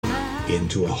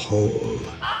into a hole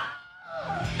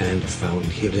and found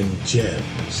hidden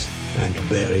gems and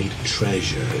buried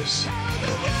treasures.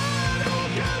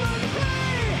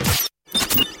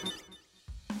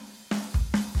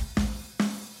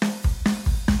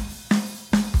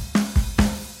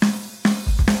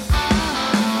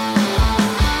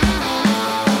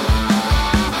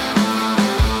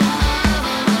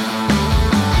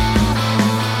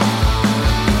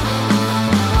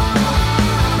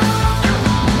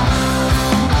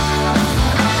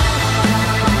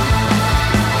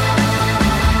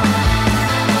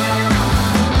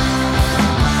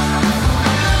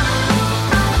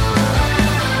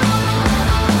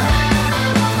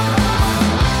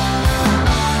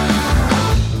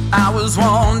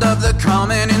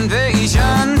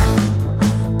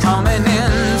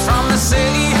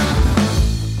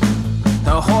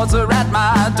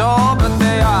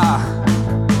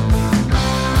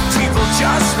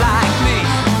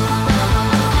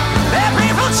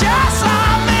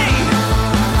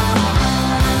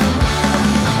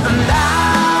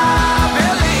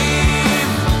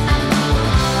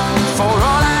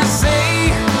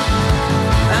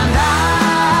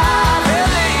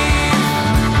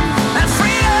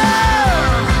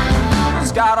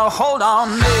 Hold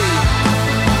on me,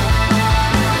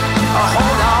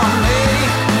 hold on me.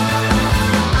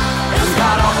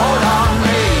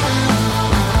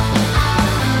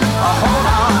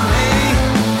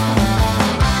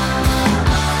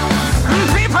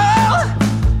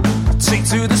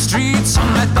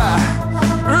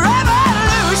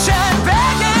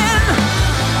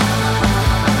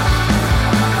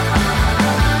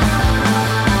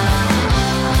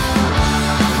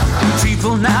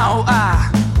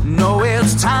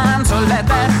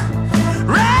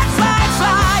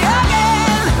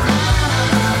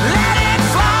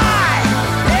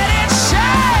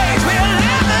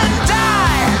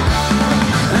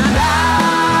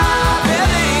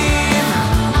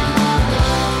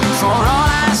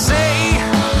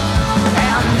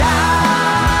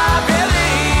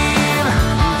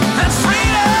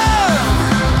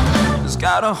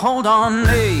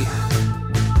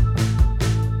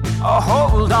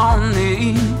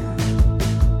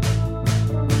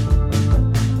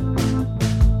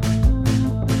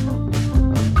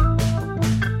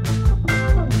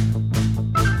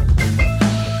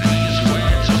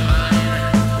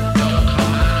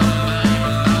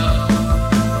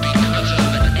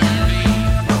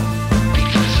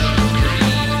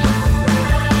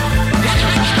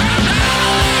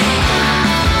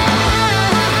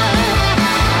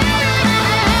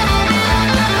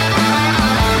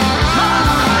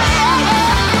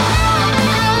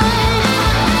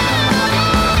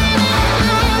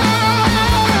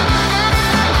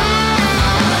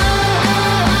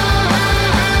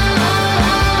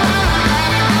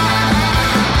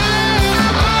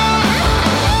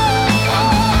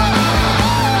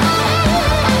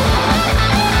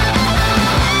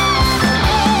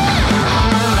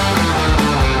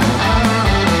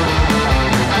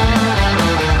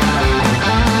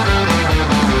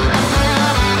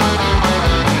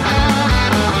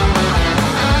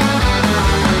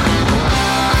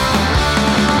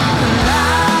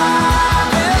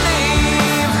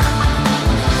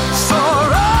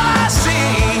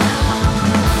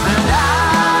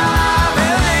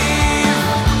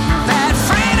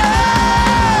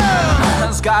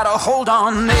 Hold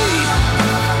on me,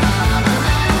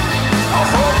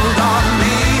 hold on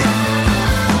me.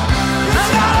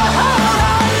 There's got a hold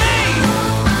on me,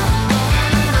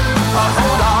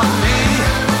 hold on me.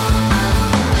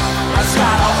 There's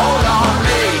got a hold on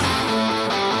me.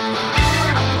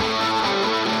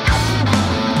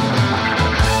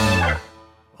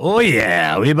 Oh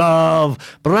yeah, we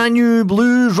have brand new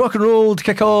blues rock and roll to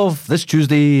kick off this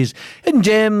Tuesday's Hidden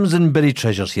Gems and Buried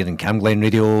Treasures here in Camglen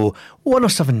Radio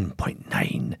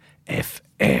 107.9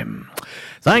 FM.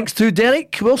 Thanks to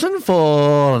Derek Wilson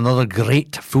for another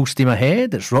great full steam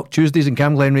ahead. It's Rock Tuesdays in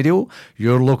Camglen Radio,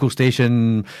 your local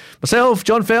station. Myself,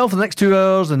 John Fell, for the next 2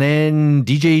 hours, and then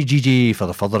DJ GG for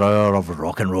the further hour of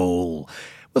rock and roll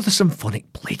with the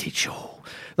Symphonic Plated Show.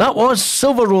 That was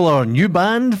Silver Roller, new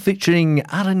band featuring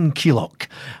Aaron Keelock,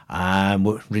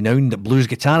 renowned blues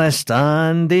guitarist,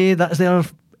 and that's their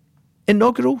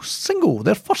inaugural single,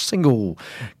 their first single,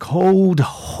 called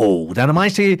Hold. And I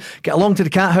managed to get along to the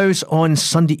Cat House on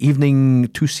Sunday evening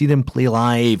to see them play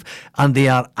live, and they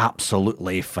are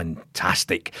absolutely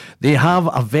fantastic. They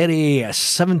have a very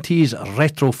 70s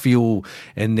retro feel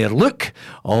in their look,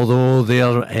 although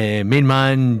their main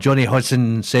man, Johnny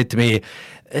Hodgson, said to me,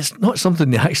 it's not something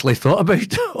they actually thought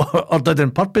about or did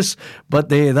on purpose, but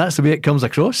that's the way it comes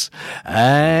across.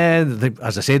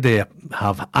 As I said, they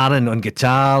have Aaron on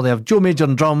guitar, they have Joe Major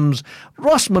on drums,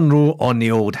 Ross Monroe on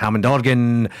the old Hammond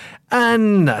organ,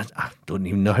 and I don't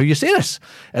even know how you say this.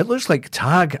 It looks like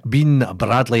Tag Bean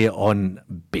Bradley on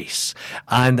bass.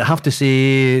 And I have to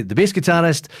say, the bass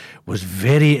guitarist was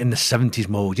very in the 70s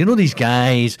mould. You know these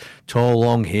guys, tall,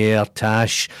 long hair,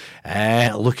 tash,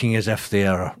 looking as if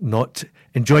they're not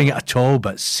enjoying it at all,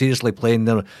 but seriously playing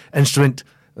their instrument.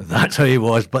 That's how he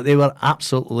was, but they were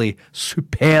absolutely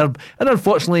superb. And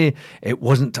unfortunately, it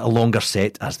wasn't a longer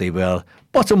set as they were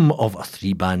bottom of a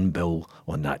 3-band bill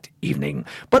on that evening.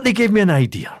 But they gave me an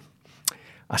idea.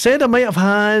 I said I might have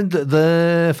had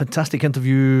the fantastic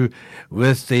interview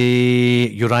with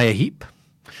Uriah Heep,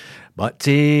 but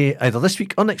either this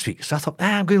week or next week. So I thought,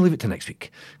 I'm going to leave it to next week,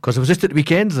 because I was just at the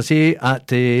weekend, as I say, at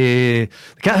the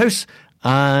Cat House,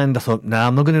 and I thought,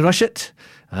 I'm not going to rush it.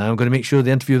 I'm going to make sure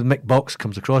the interview with Mick Box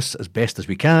comes across as best as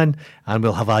we can, and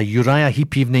we'll have a Uriah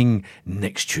Heep evening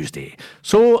next Tuesday.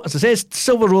 So, as I said,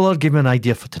 Silver Roller gave me an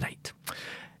idea for tonight.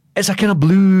 It's a kind of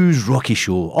blues rocky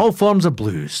show, all forms of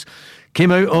blues.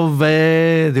 Came out of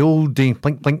the old Plink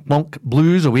Plink Plonk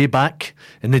blues away back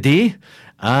in the day,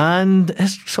 and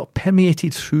it's sort of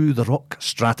permeated through the rock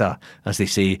strata, as they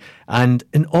say, and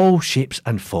in all shapes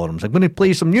and forms. I'm going to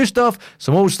play some new stuff,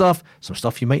 some old stuff, some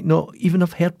stuff you might not even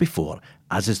have heard before,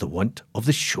 as is the wont of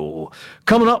the show.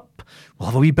 Coming up, we'll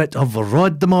have a wee bit of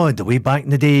Rod the Mod, way back in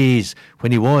the days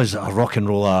when he was a rock and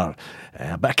roller.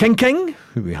 A bit of King King,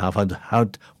 who we have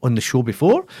had on the show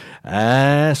before.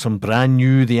 Some brand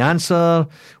new The Answer.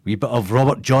 Wee bit of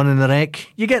Robert John and the Wreck.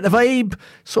 You get the vibe.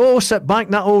 So sit back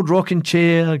in that old rocking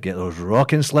chair, get those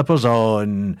rocking slippers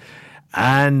on,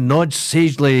 and nod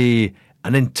sagely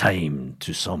and in time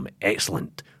to some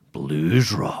excellent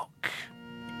blues rock.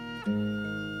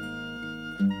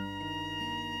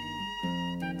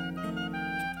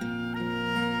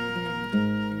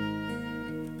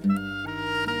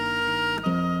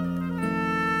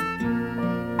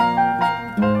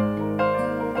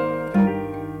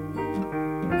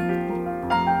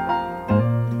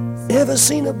 Ever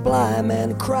seen a blind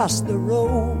man cross the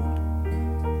road,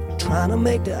 trying to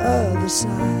make the other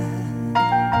side?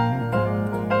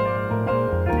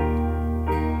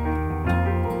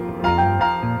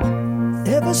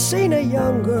 Ever seen a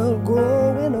young girl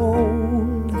growing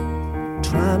old,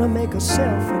 trying to make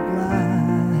herself a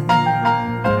bride?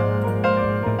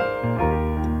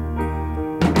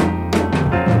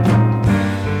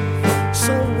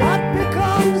 So what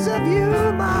becomes of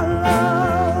you, my love,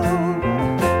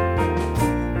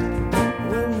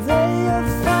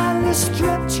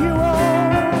 stripped you of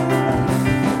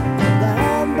the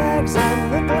handbags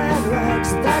and the glad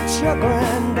rags that your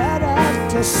granddad had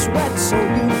to sweat so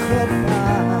you could buy?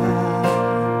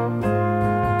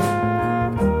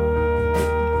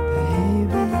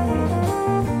 Baby,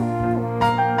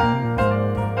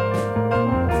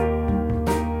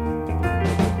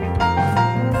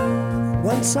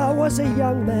 once I was a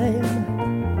young man,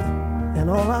 and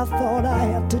all I thought I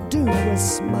had to do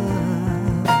was smile.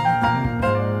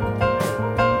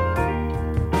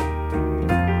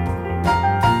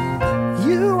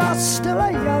 Still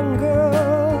a young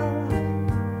girl,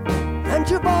 and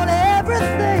you bought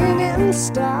everything in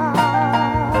style.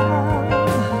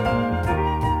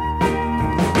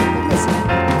 Listen,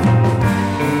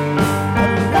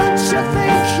 but don't you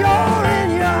think you're in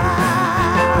your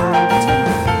act?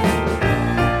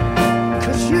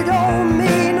 'Cause you don't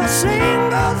mean a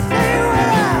single thing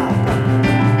without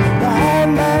the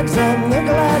handbags and the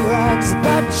glad rags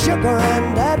that your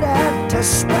granddad had to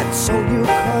sweat so you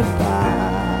could buy.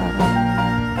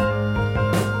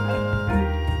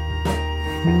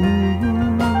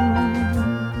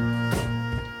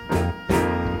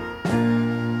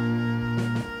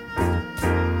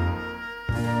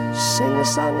 Sing a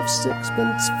song of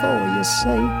sixpence for your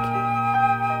sake,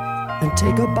 and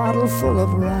take a bottle full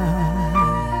of rye.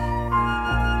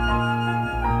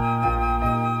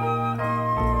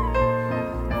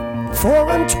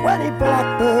 24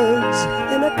 blackbirds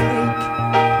in a cake,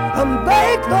 and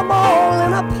bake them all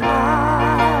in a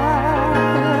pie.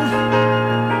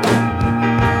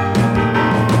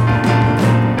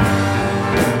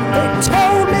 They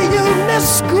told me you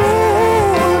missed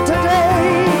school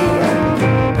today,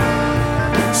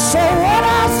 so what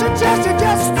I suggest you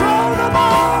just throw them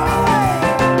all away.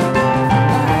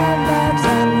 The handbags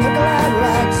and the glad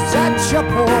rags that your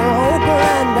poor old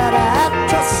granddad had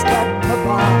to stop to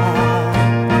buy.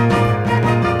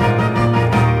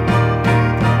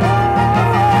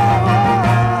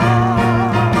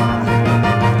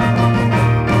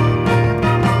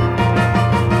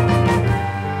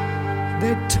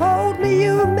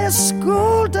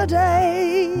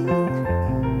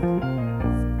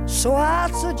 So I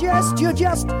suggest you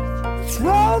just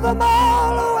throw them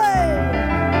all away.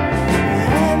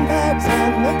 Handbags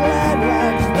and the glad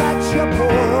rags that your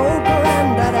poor old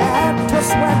granddaddy had to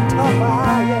sweat up,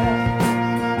 yeah.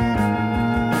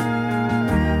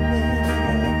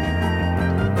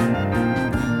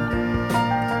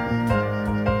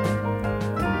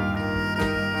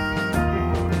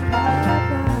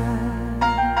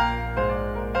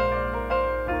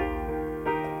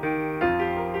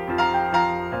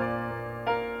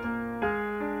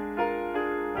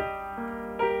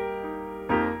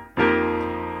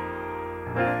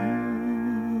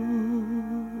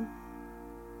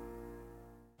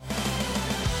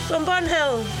 From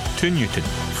Burnhill to Newton,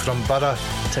 from Borough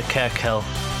to Kirkhill.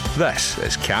 This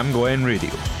is Cam Glen Radio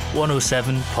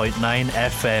 107.9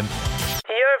 FM.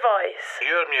 Your voice,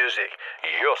 your music,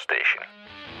 your station.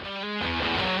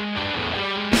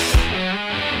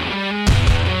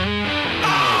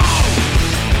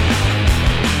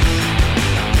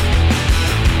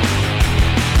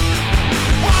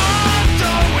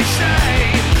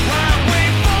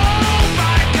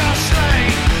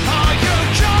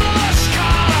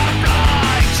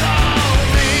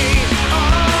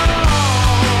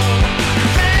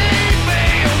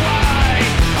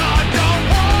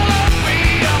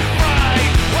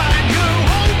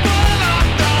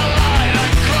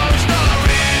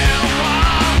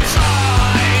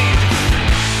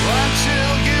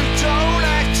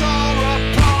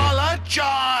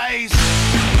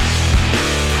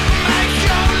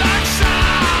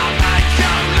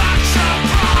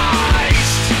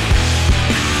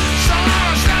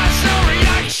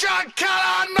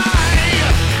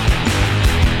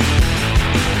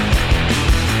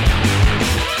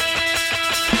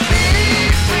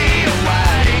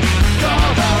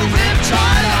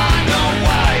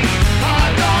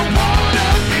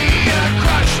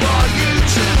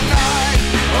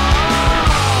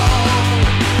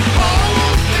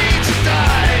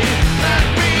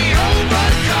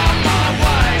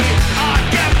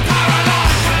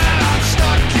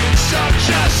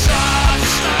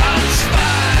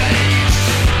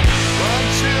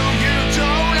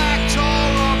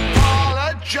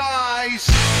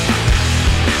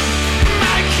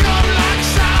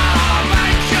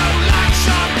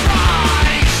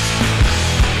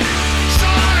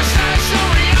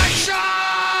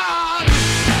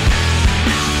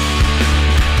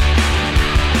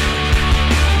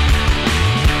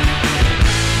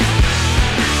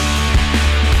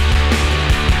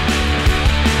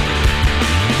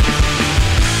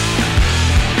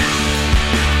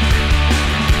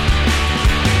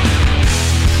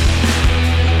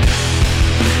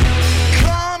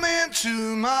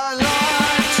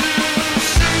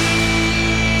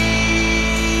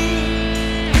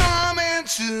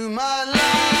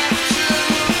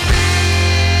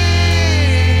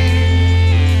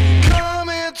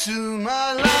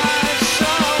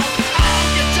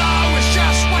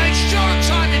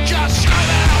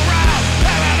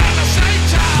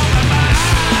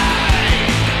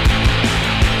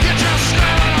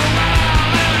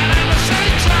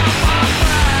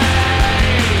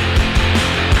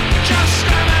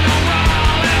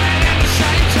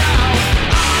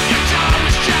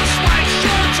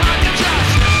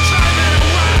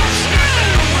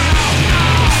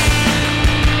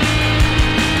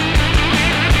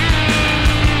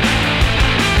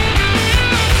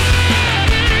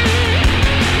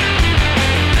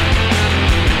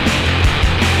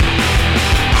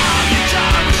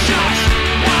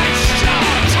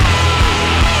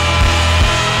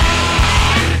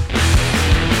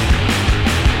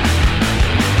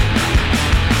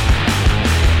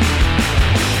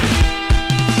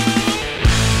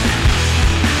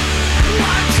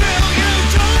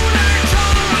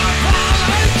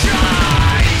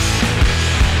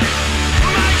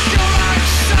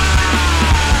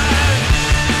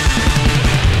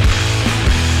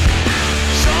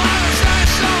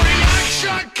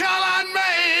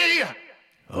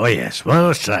 Oh yes, one of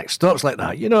those tracks, starts like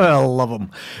that. You know I love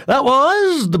them. That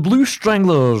was the Blue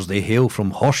Stranglers. They hail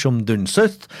from Horsham down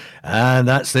south, and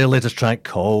that's their latest track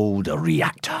called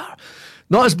Reactor.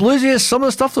 Not as bluesy as some of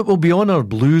the stuff that will be on our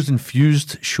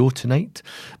blues-infused show tonight,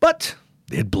 but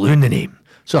they had blue in the name.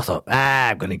 So I thought,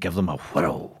 I'm going to give them a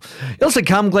whirl. You're listening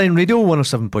to Cam Glen Radio,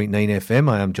 107.9 FM.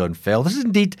 I am John Fell. This is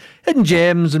indeed Hidden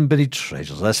Gems and Buried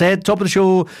Treasures. As I said, top of the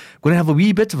show, going to have a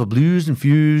wee bit of a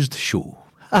blues-infused show.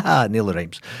 Haha, nearly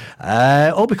rhymes.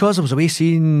 All because I was away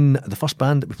seeing the first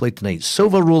band that we played tonight,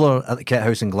 Silver Roller, at the Kit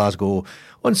House in Glasgow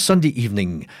on Sunday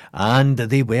evening, and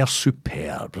they were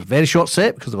superb. Very short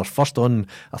set because they were first on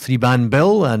a 3-band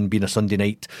bill, and being a Sunday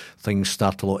night, things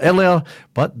start a lot earlier,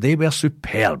 but they were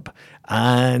superb.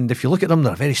 And if you look at them,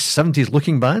 they're a very 70s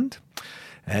looking band.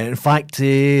 In fact,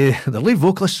 the lead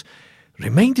vocalist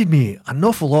reminded me an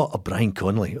awful lot of Brian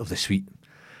Connolly of The Sweet.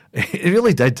 It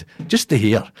really did, just to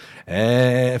hear.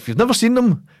 If you've never seen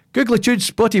them, Google Tude,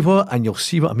 Spotty What, and you'll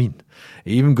see what I mean.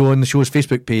 Even go on the show's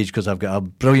Facebook page, because I've got a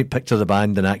brilliant picture of the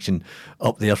band in action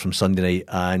up there from Sunday night,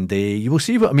 and you will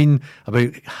see what I mean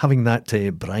about having that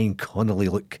Brian Connolly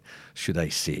look, should I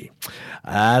say.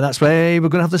 That's why we're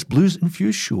going to have this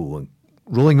blues-infused show,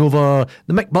 rolling over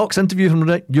the Mick Box interview from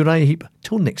Uriah Heep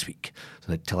till next week,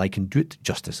 so till I can do it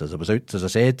justice. As I was out, as I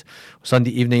said,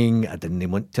 Sunday evening, I didn't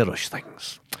want to rush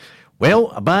things.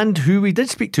 Well, a band who we did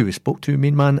speak to, we spoke to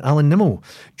main man Alan Nimmo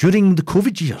during the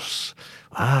COVID years.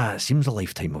 It seems a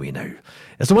lifetime away now.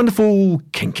 It's the wonderful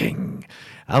King King.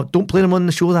 I don't play them on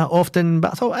the show that often,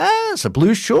 but I thought, it's a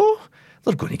blues show,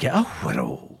 they're going to get a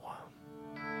whirl.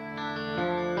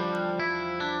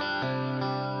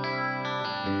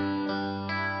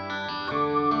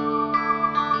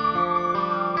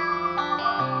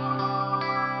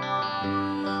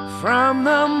 From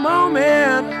the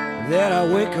moment that I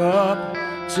wake up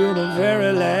till the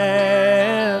very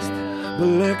last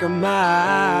blink of my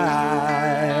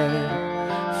eye,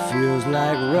 feels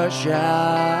like rush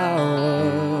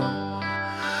hour.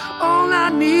 All I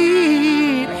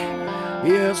need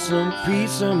is some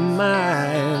peace of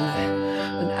mind,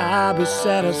 and I'll be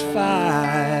satisfied,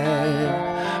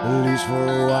 at least for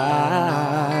a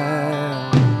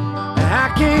while.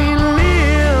 I can't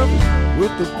live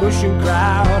with the pushing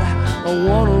crowd. I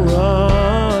wanna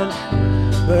run,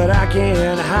 but I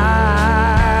can't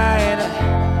hide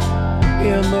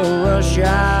in the rush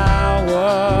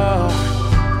hour.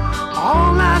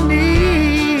 All I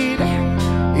need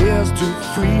is to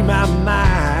free my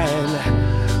mind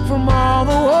from all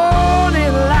the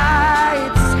warning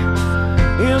lights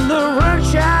in the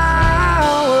rush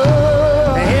hour.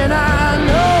 And I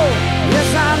know,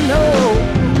 yes I know,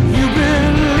 you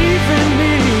believe in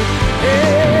me.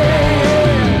 Yeah.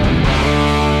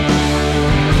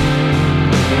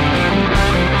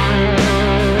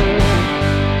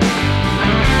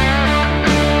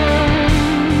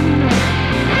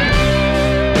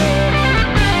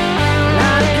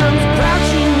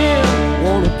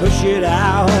 Push it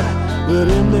out, but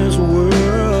in this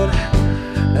world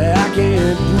I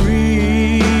can't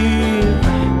breathe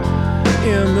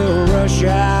in the rush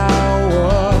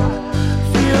hour.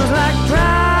 Feels like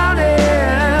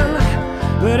drowning,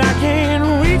 but I can't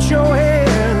reach your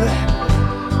hand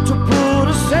to pull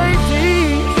to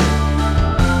safety.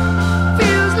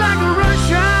 Feels like a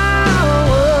rush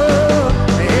hour,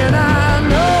 and I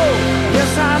know,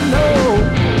 yes I know,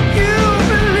 you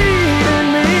believe in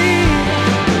me.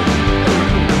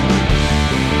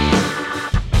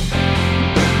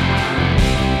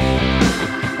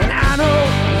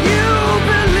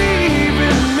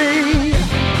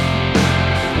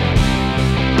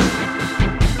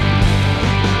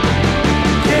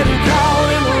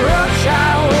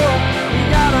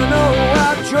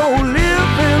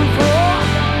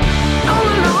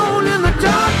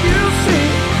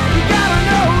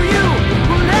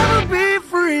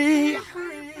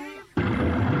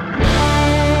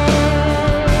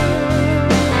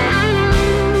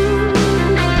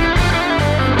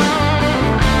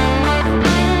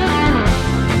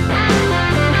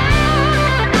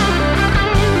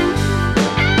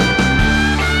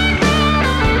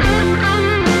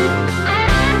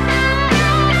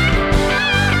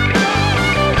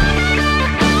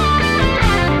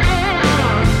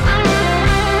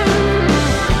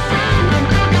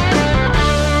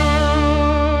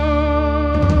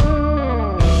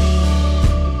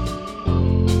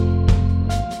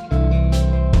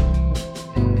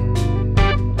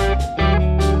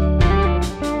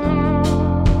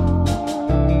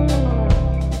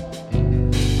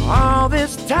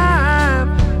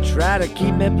 To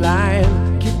keep me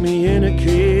blind, keep me in a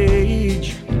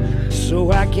cage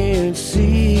so I can't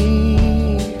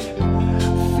see.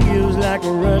 Feels like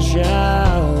a rush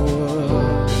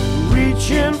hour,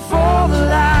 reaching for the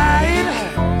light,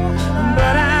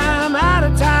 but I'm out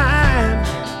of time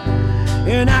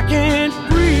and I can't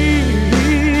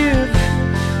breathe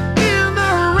in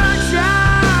the rush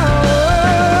hour.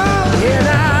 And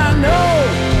I know,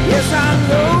 yes I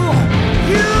know,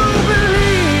 you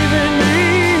believe in me.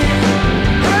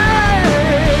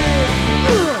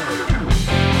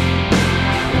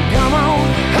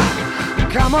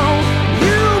 Come on,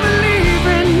 you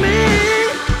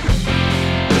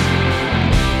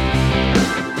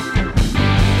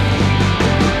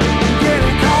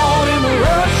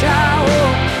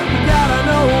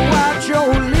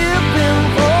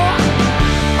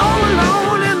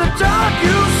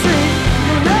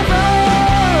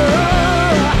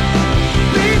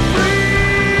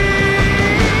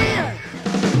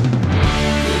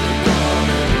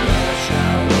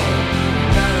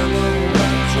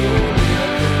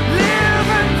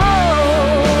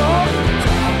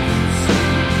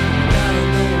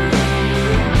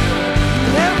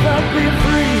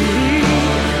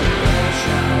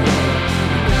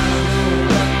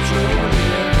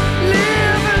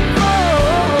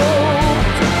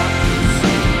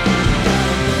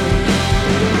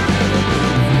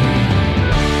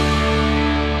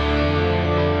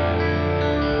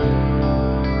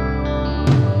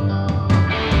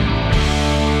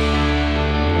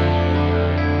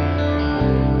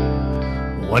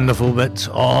Wonderful bit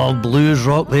of blues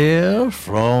rock there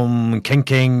from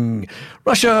King,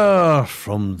 Russia,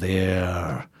 from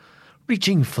their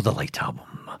Reaching for the Light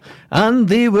album. And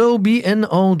they will be in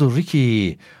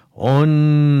Aldorickie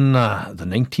on the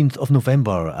 19th of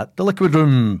November at the Liquid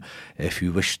Room if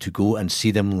you wish to go and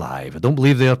see them live. I don't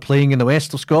believe they are playing in the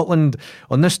west of Scotland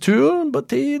on this tour, but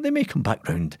they may come back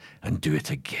round and do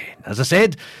it again. As I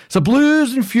said, it's a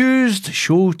blues-infused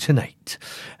show tonight.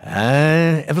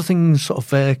 Everything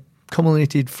sort of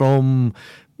culminated from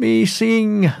me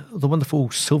seeing the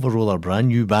wonderful Silver Roller brand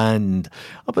new band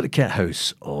up at the Kit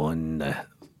House on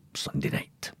Sunday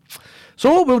night.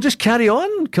 So we'll just carry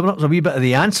on. Coming up is a wee bit of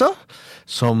The Answer,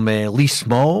 some Lee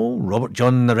Small, Robert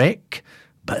John and the Wreck,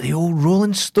 bit of the old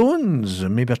Rolling Stones,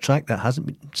 and maybe a track that hasn't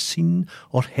been seen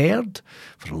or heard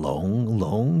for a long,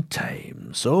 long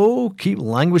time. So keep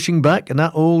languishing back in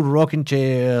that old rocking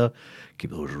chair,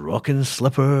 keep those rocking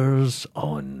slippers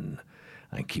on,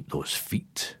 and keep those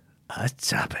feet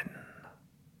a-tapping.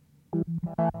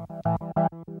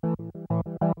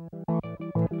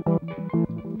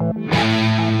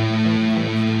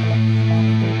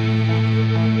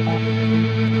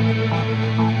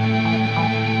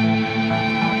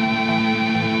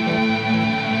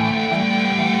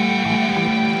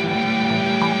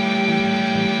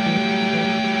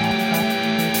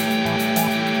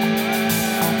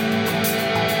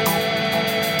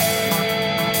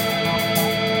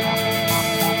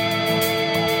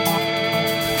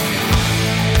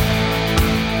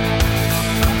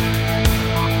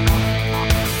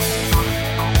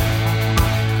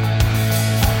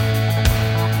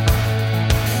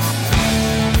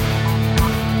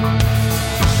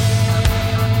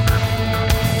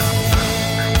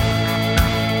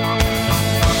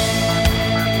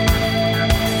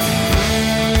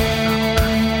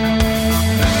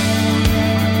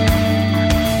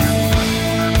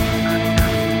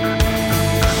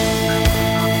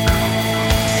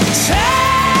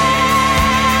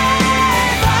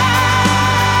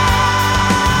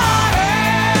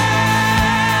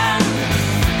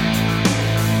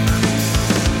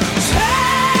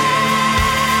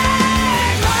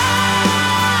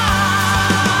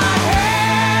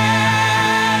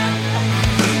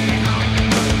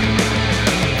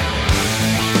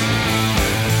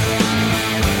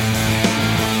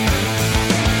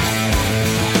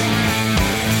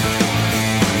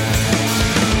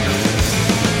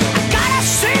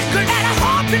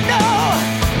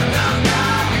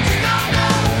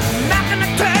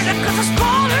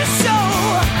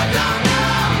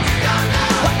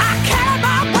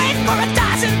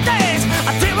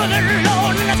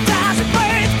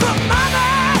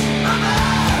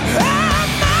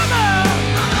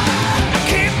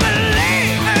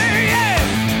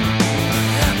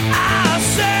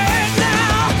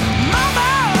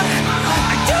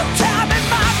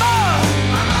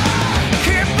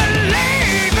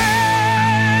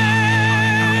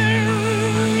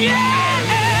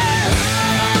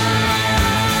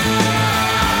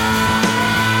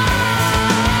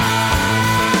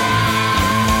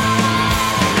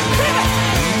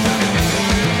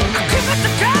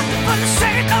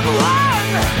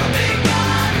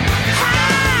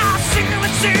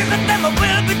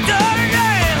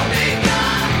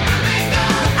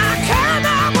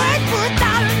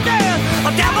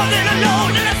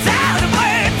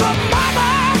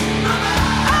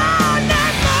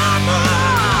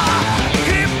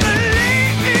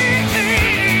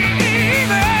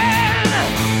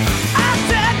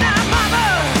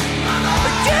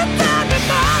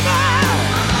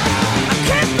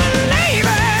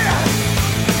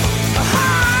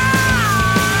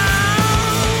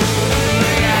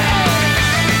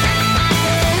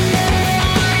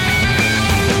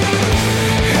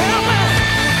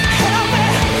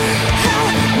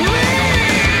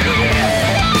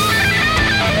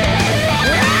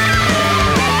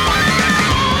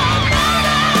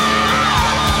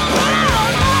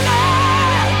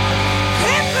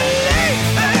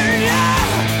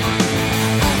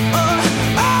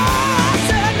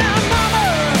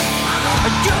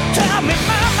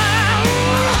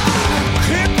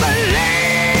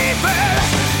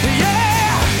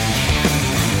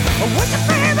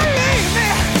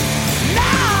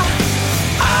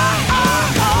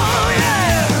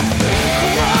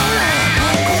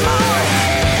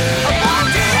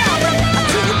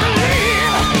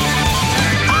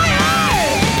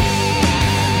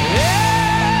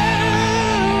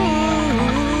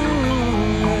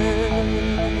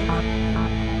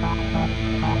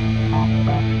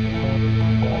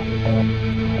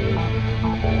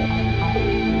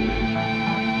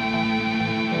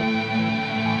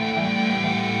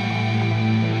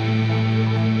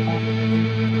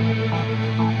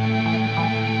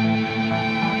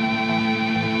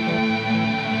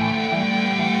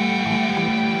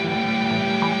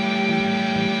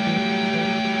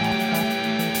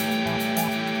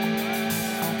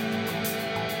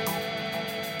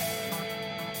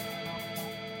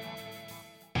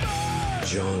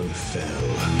 John fell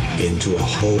into a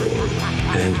hole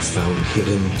and found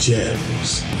hidden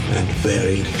gems and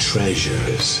buried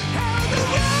treasures.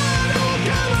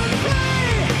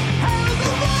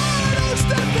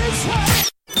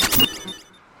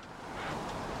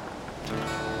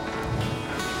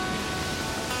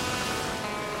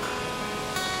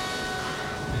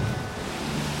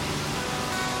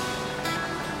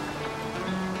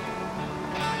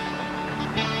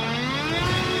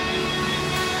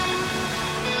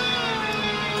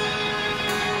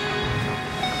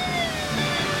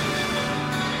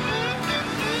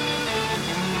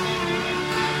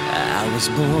 I was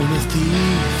born a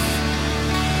thief,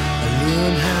 I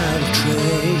learned how to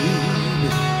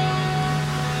trade.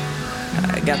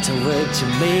 I got to work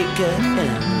Jamaica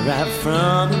and right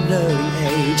from an early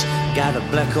age. Got a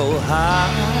black hole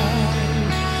heart,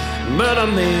 but I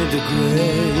made the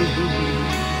grade.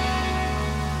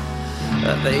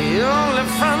 The only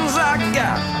friends I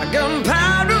got are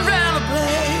gunpowder and a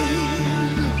blade.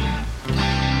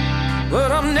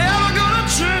 But I'm never gonna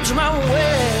change my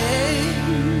ways.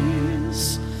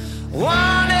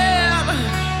 Wanted,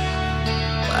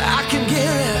 I can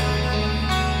get it.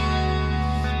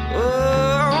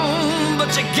 Oh, but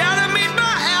you gotta meet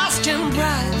my asking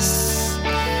price.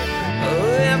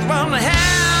 With one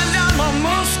hand on my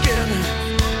musket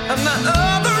and the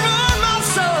other on my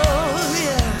soul,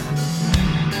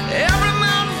 yeah. Every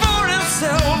man for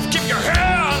himself, keep your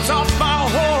hands off my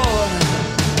horn.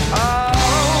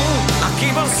 Oh, I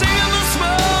keep on singing the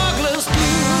smuggler's blues.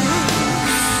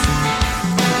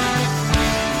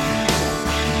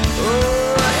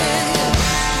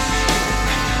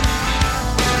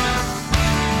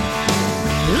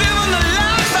 Living the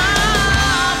life I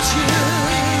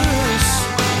choose.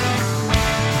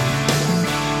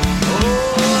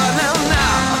 Oh, now,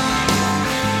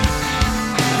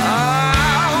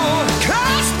 oh,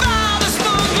 cursed by the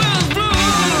smuggler's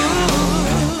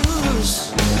blues.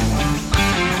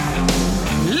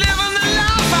 Living the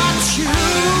life I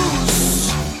choose.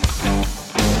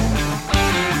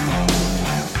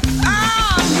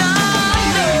 Oh, no.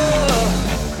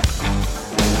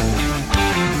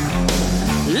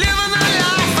 Living the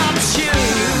life I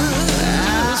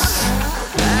choose.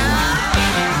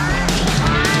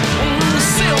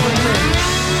 Sail with me.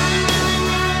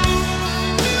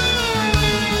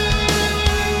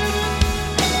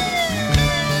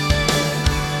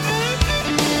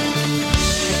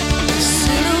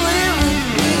 Sail away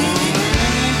with me.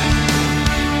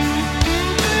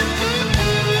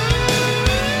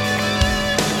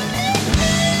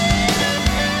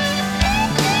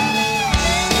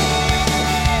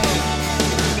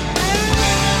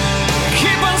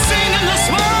 Keep on singing the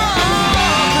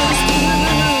smuggler's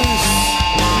blues.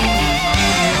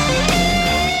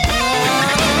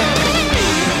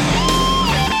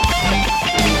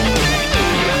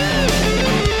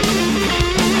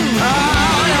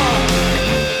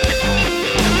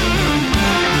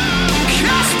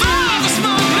 Cursed by the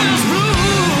smuggler's blues.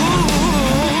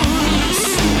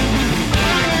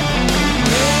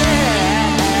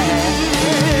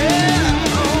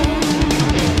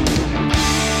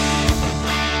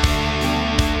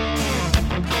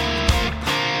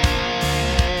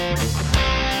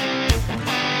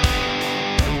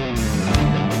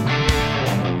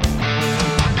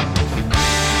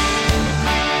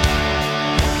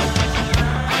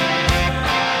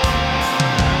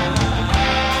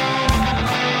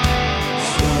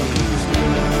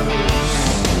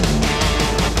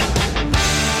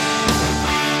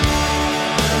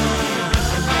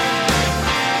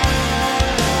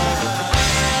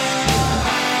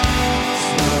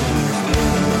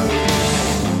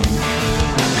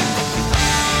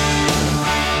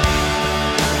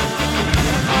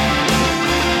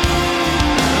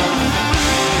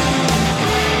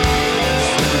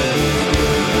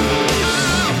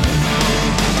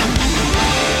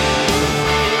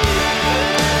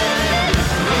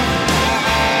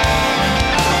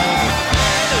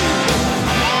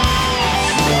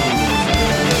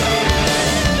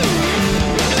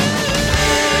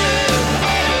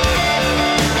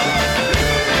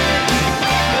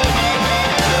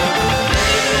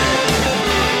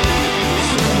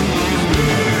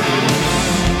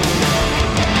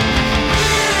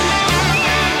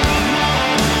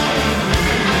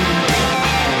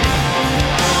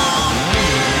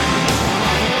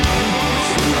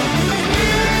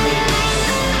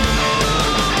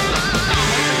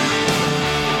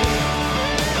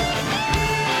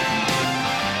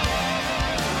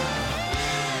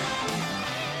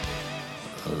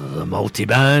 The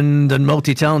multi-band and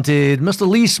multi-talented Mr.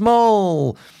 Lee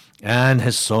Small and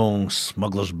his song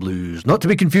Smuggler's Blues. Not to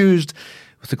be confused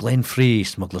with the Glenn Frey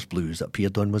Smuggler's Blues that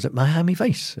appeared on, was it Miami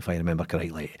Vice, if I remember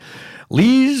correctly.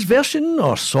 Lee's version,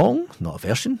 or song, not a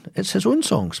version, it's his own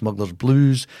song, Smuggler's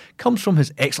Blues, comes from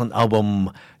his excellent album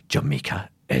Jamaica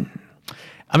Inn.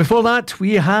 And before that,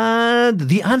 we had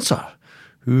The Answer,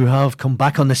 who have come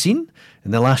back on the scene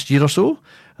in the last year or so,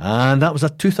 and that was a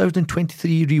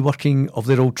 2023 reworking of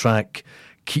their old track,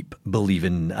 Keep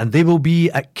Believin', and they will be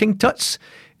at King Tut's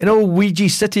in Old Ouija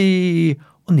City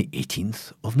on the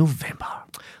 18th of November.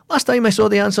 Last time I saw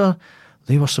The Answer,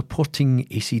 they were supporting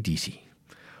AC/DC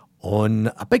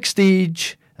on a big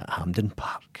stage at Hampden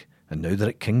Park, and now they're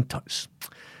at King Tut's.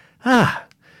 The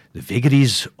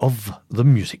vagaries of the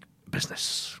music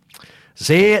business.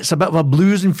 Say it's a bit of a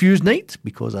blues-infused night,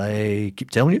 because I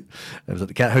keep telling you, I was at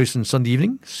the Cat House on Sunday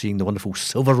evening, seeing the wonderful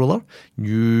Silver Roller,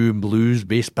 new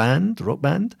blues-based band, rock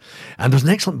band, and there's an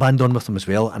excellent band on with them as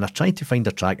well, and I tried to find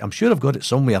a track, I'm sure I've got it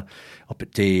somewhere, up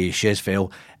at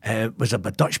Shesfell. It was a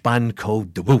Dutch band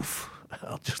called The Wolf.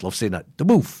 I just love saying that, The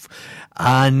Wolf.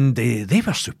 And they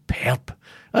were superb.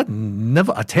 I'd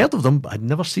heard of them, but I'd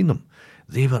never seen them.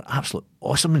 They were absolutely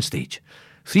awesome on stage.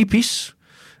 3-piece,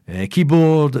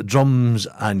 keyboard, drums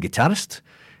and guitarist,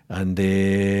 and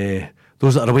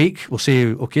those that are awake will say,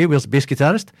 okay, where's the bass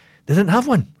guitarist? They didn't have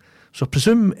one, so I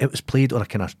presume it was played on a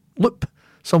kind of loop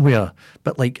somewhere, a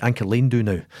bit like Anchor Lane do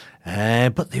now,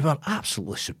 but they were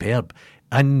absolutely superb.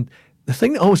 And the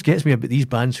thing that always gets me about these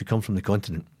bands who come from the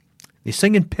continent, they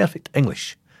sing in perfect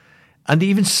English, and they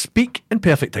even speak in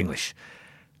perfect English.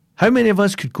 How many of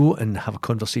us could go and have a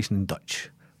conversation in Dutch?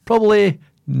 Probably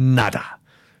nada.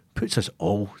 Puts us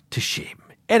all to shame.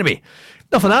 Anyway,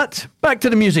 enough of that. Back to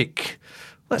the music.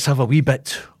 Let's have a wee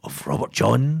bit of Robert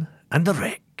John and the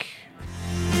Wreck.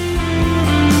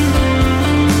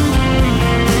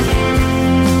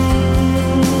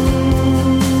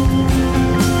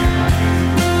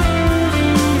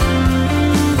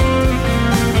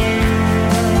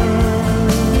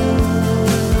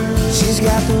 She's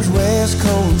got those West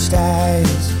Coast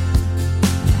eyes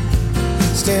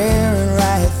staring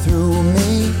right through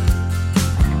me,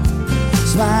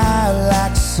 smile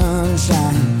like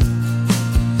sunshine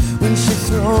when she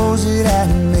throws it at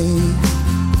me.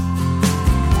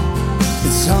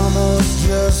 It's almost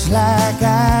just like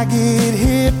I get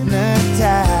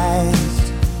hypnotized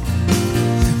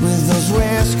with those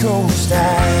West Coast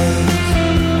eyes.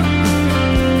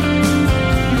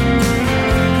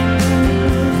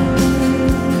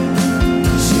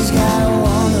 She's got a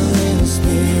wandering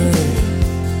spirit,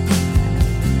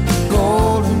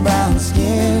 golden brown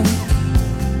skin.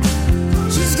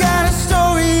 She's got a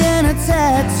story and a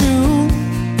tattoo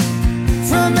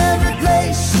from every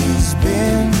place she's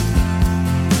been.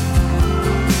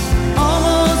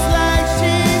 Almost like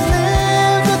she's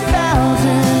lived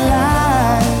 1,000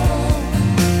 lives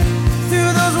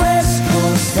through those West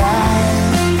Coast eyes.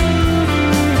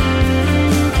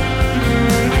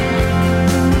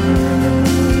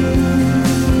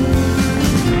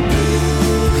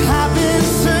 I've been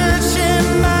searching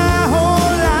my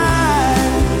whole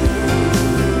life,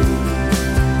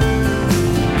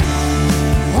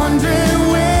 wondering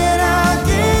when I'll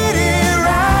get it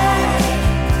right.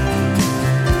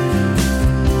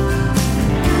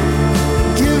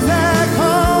 Give back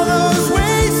all those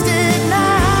wasted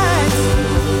nights,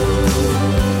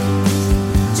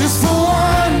 just for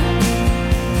one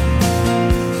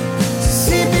to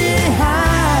see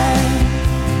behind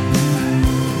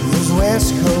those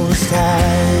West Coast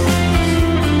eyes.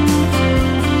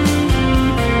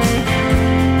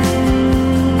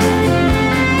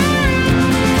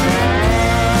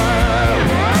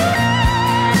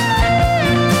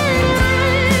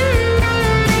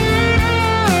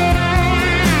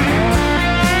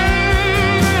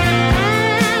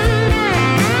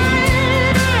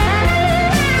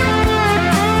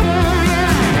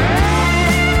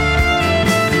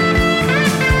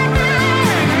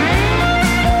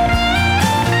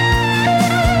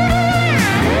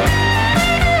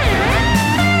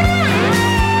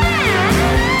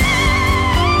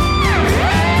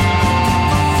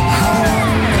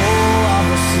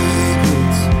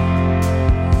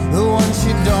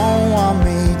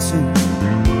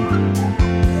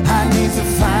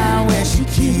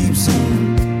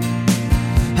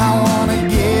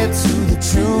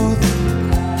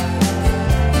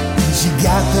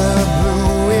 Got the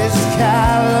bluest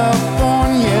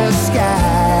California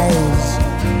skies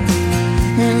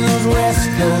in those West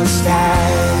Coast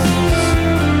eyes.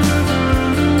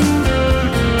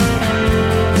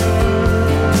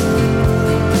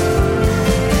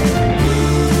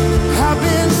 I've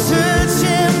been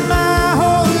searching my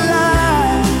whole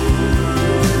life,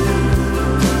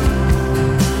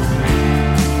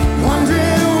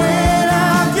 wondering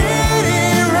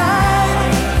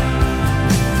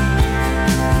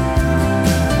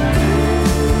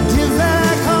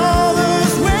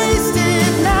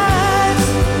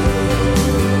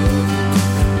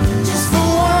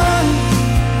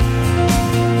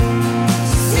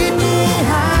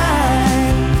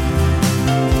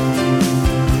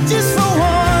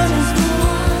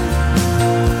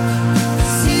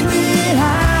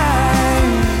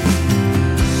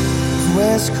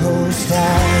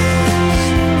thighs.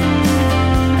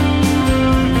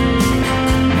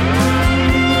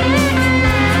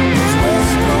 Those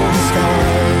West Coast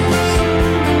skies.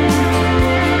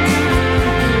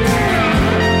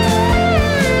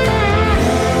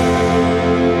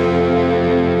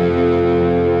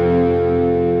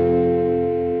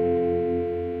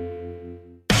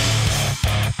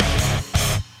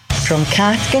 From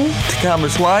Cathkin to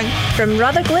Cambuslang, from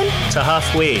Rutherglen to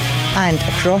halfway, and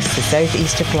across the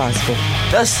southeast of Glasgow.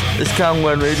 This is Cam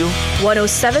Glen Radio,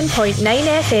 107.9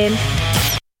 FM.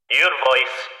 Your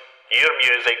voice, your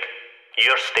music,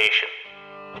 your station.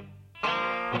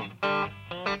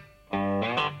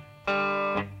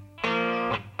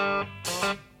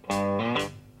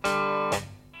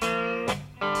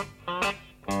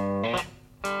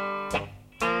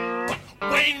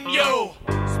 When your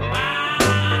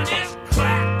spine is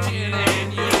cracking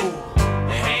and your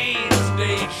hands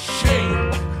they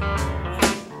shake,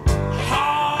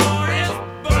 heart is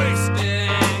bursting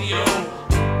and your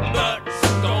butt's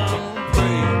gonna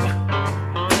break.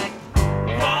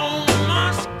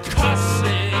 Woman's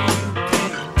cussing, you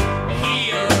can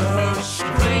hear her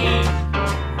scream.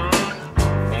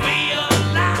 Feel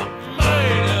like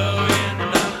murder in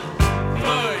the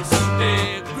first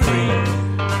degree.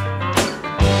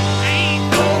 Ain't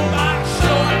nobody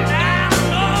showing down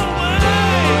no way.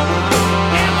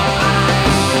 Never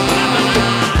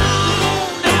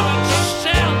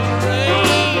celebrate.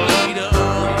 That's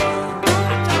alright.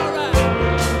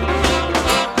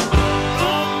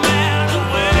 No matter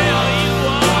where you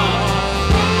are,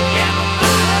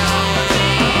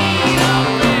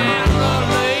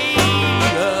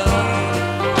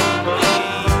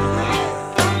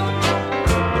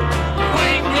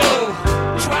 when you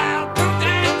travel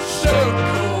that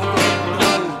circle with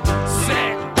no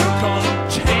second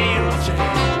changing,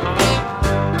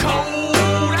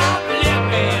 cold out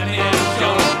living is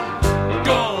your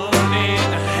gun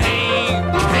in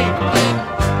hand cape,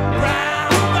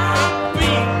 round by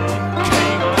beat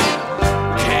cape,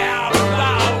 cow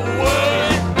by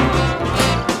wood,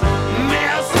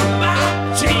 mess by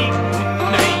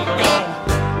cheating ain't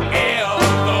gonna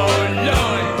ever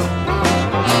learn.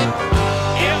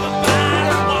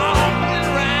 Everybody walking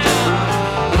around, everybody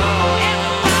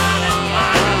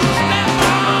trying to step on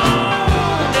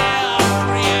their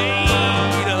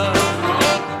creator.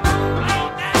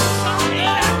 That's something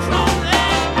that's lonely.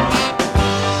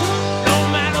 No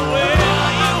matter where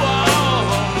you are,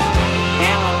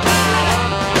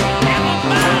 everybody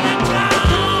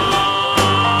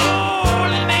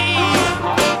calling me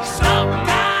some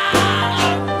kind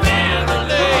of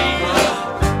ventilator,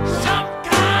 some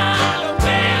kind of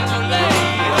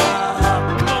ventilator.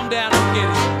 Come down and get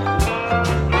it.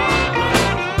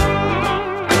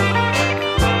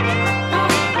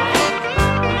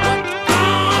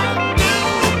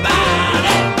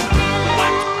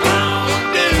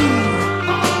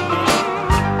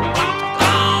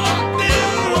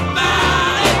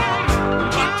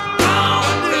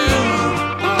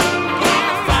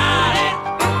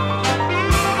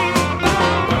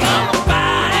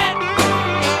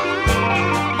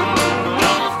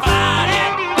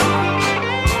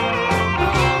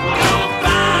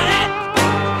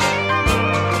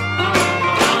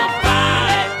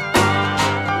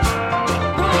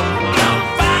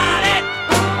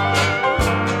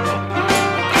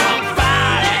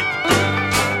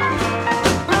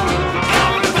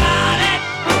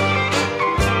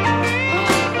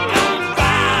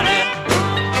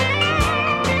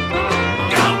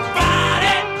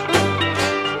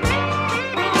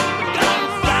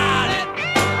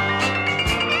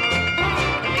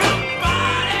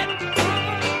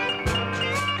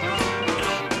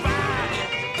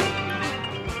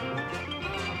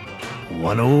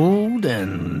 One old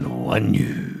and one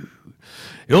new.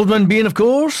 The old one being, of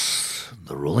course,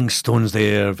 the Rolling Stones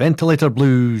there, Ventilator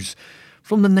Blues,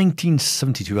 from the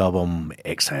 1972 album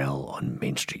Exile on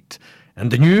Main Street.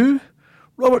 And the new,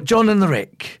 Robert John and the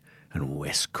Wreck, and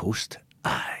West Coast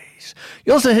Eyes.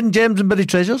 You're also Hidden Gems and Buried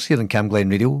Treasures here on Cam Glen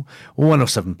Radio,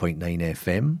 107.9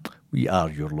 FM. We are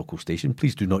your local station.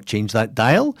 Please do not change that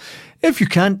dial. If you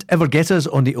can't ever get us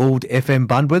on the old FM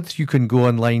bandwidth, you can go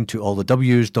online to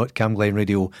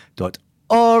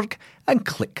allthews.camglenradio.org and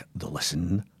click the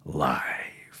Listen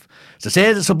Live. As I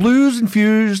said, it's a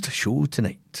blues-infused show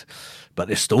tonight. But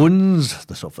the Stones,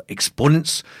 the sort of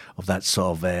exponents of that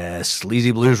sort of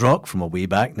sleazy blues rock from a way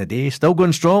back in the day, still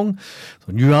going strong.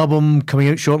 The new album coming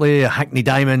out shortly, Hackney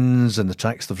Diamonds, and the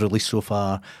tracks they've released so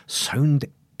far sound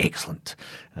excellent.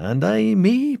 And I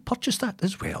may purchase that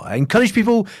as well. I encourage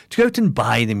people to go out and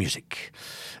buy the music.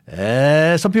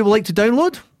 Some people like to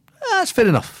download. That's fair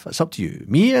enough. It's up to you.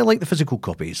 Me, I like the physical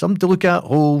copy. Something to look at,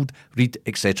 hold, read,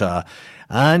 etc.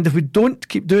 And if we don't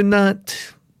keep doing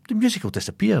that, the music will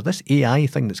disappear. This AI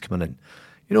thing that's coming in.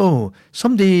 You know,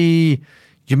 someday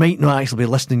you might not actually be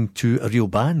listening to a real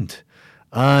band,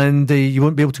 and you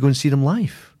won't be able to go and see them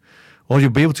live. Or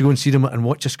you'll be able to go and see them and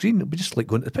watch a screen. It'll be just like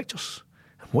going to the pictures.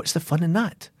 And what's the fun in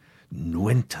that? No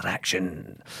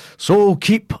interaction. So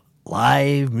keep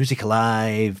live music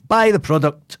alive. Buy the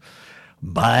product.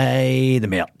 Buy the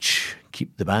merch.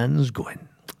 Keep the bands going.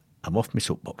 I'm off my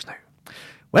soapbox now.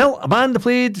 Well, a band I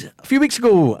played a few weeks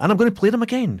ago, and I'm going to play them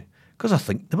again because I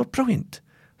think they were brilliant.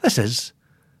 This is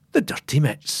the Dirty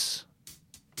Mitts.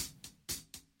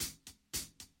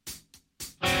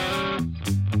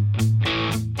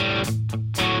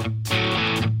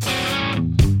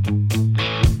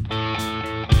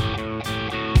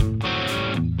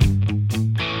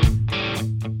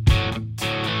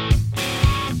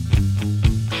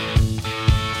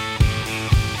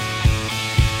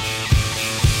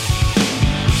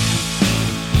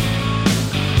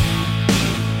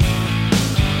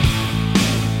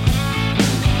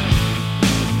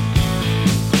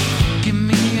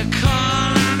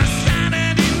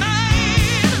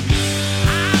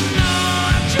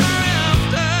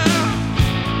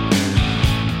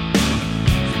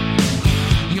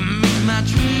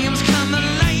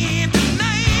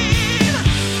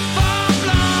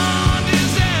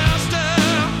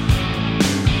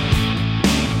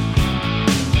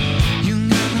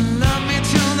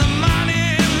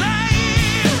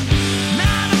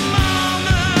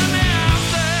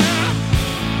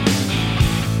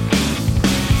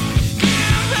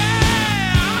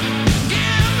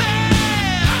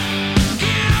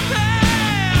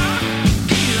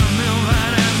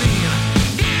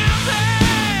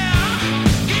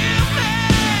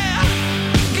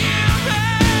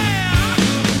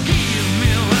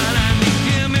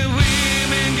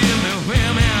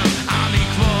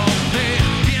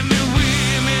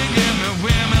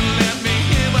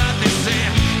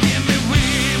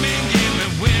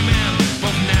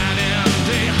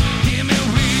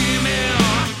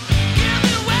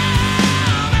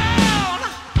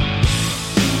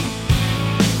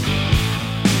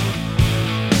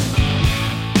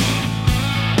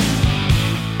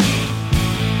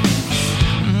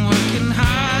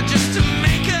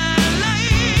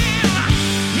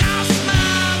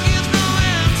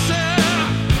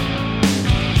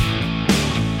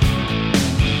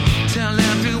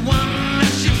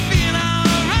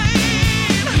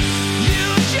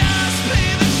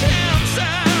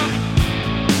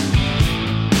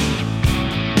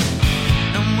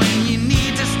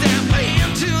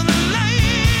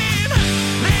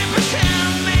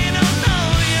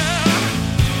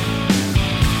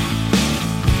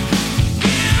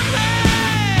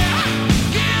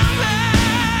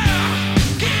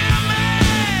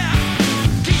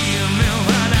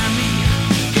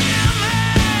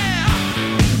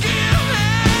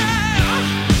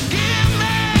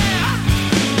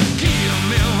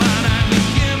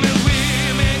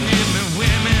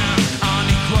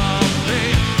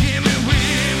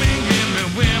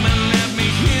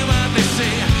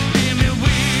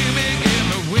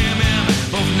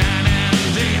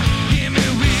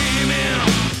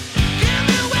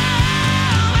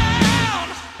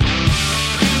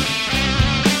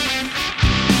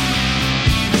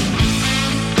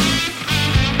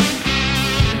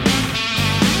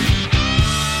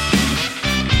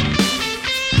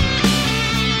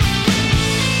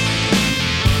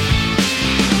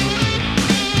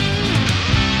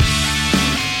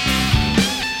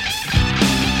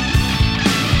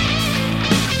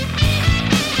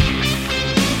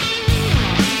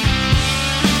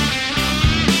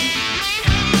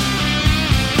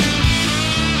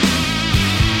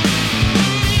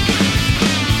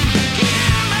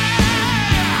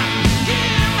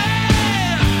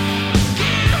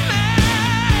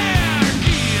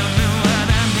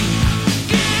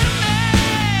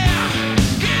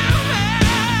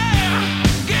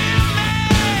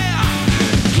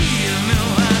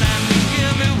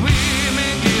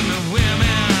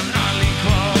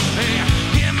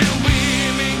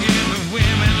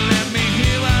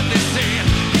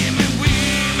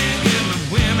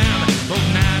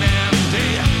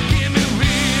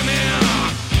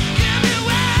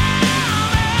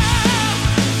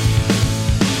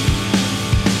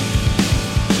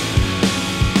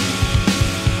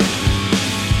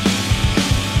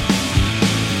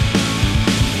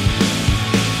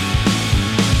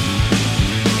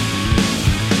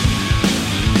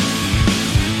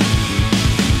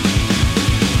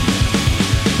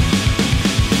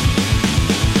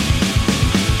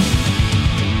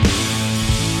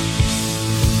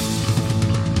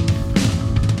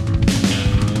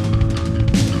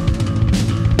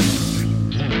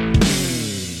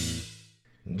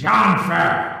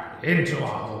 into a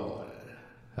hole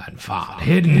and found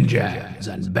hidden gems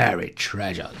and buried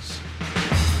treasures.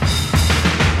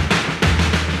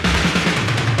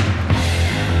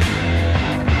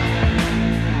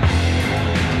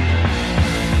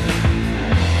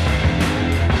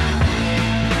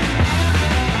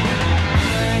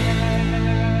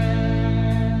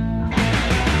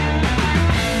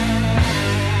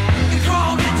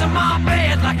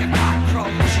 Like a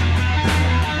cockroach.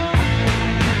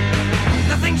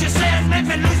 The things you said made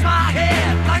me lose my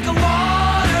head like a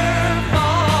waterfall.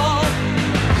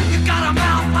 You got a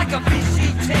mouth like a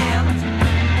BC-10,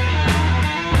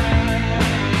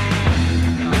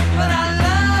 but I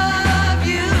love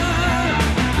you.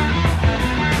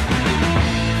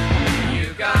 You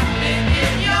got me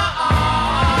in your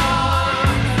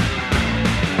arms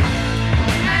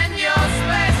and your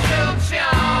special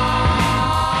charm.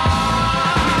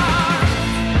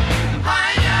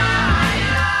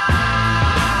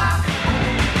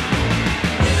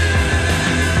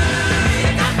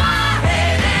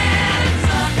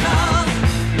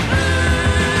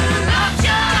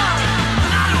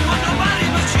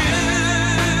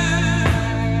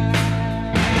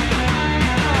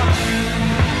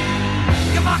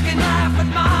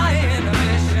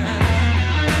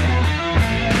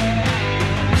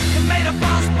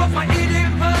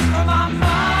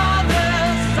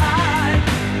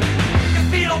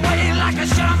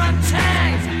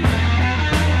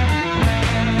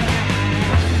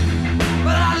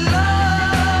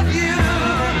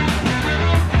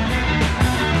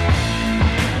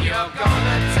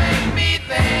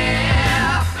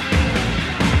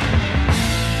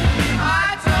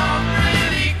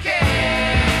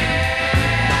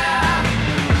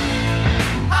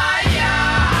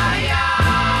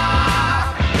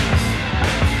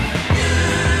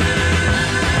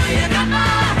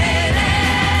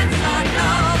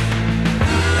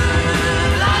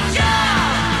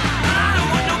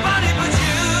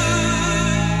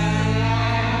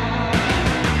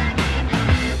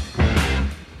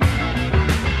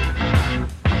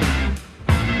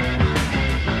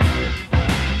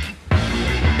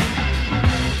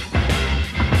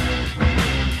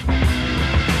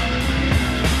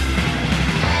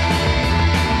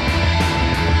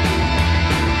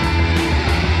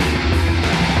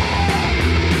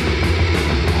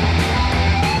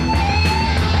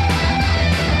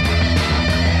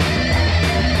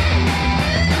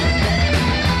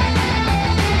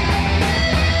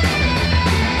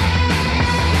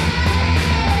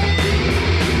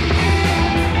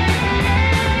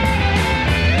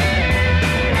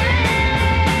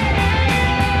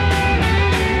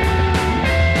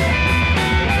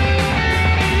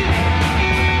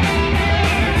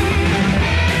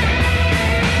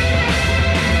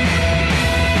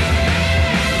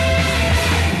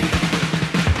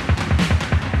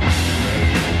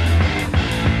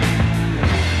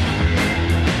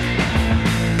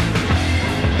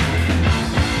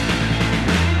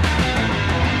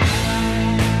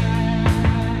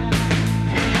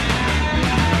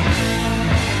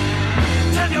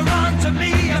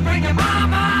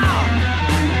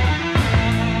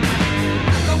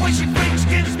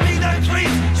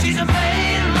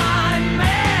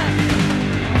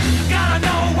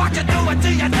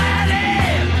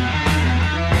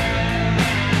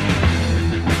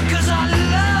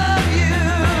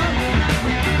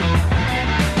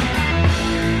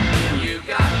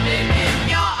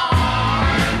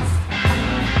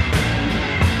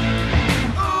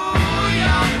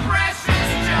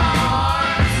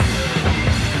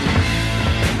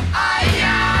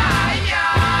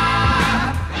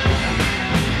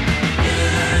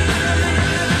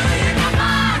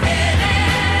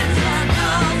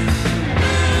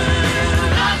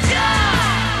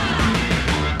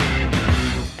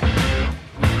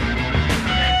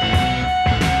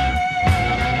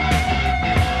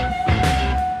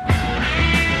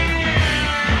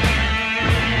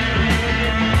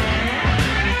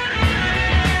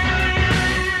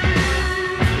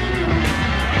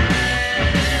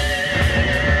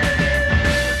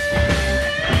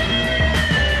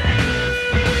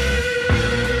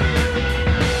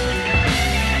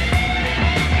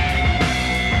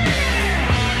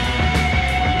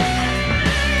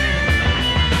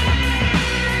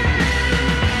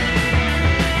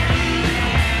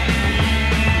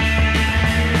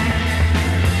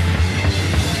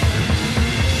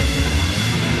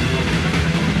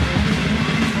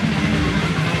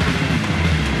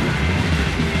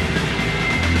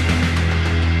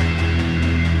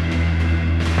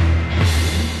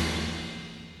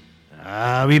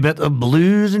 A wee bit of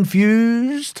blues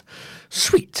infused.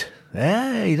 Sweet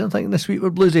You don't think the sweet were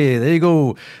bluesy? There you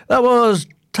go. That was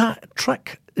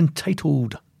track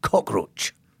entitled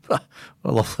Cockroach.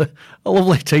 A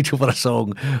lovely title for a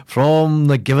song from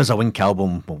the Give Us a Wink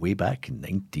album way back in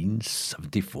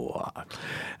 1974.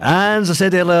 And as I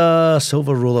said earlier,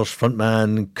 Silver Rollers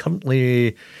frontman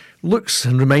currently looks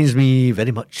and reminds me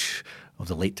very much of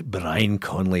the late Brian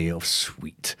Conley of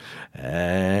Sweet.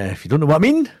 If you don't know what I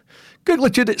mean, Google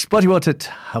it, Splitty What It,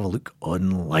 have a look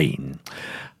online.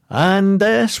 And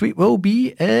Sweet will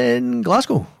be in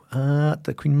Glasgow at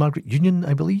the Queen Margaret Union,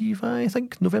 I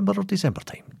think November or December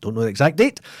time. Don't know the exact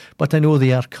date, but I know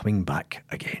they are coming back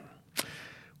again.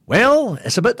 Well,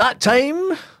 it's about that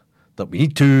time that we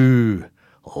need to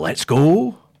let's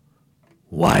go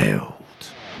wild.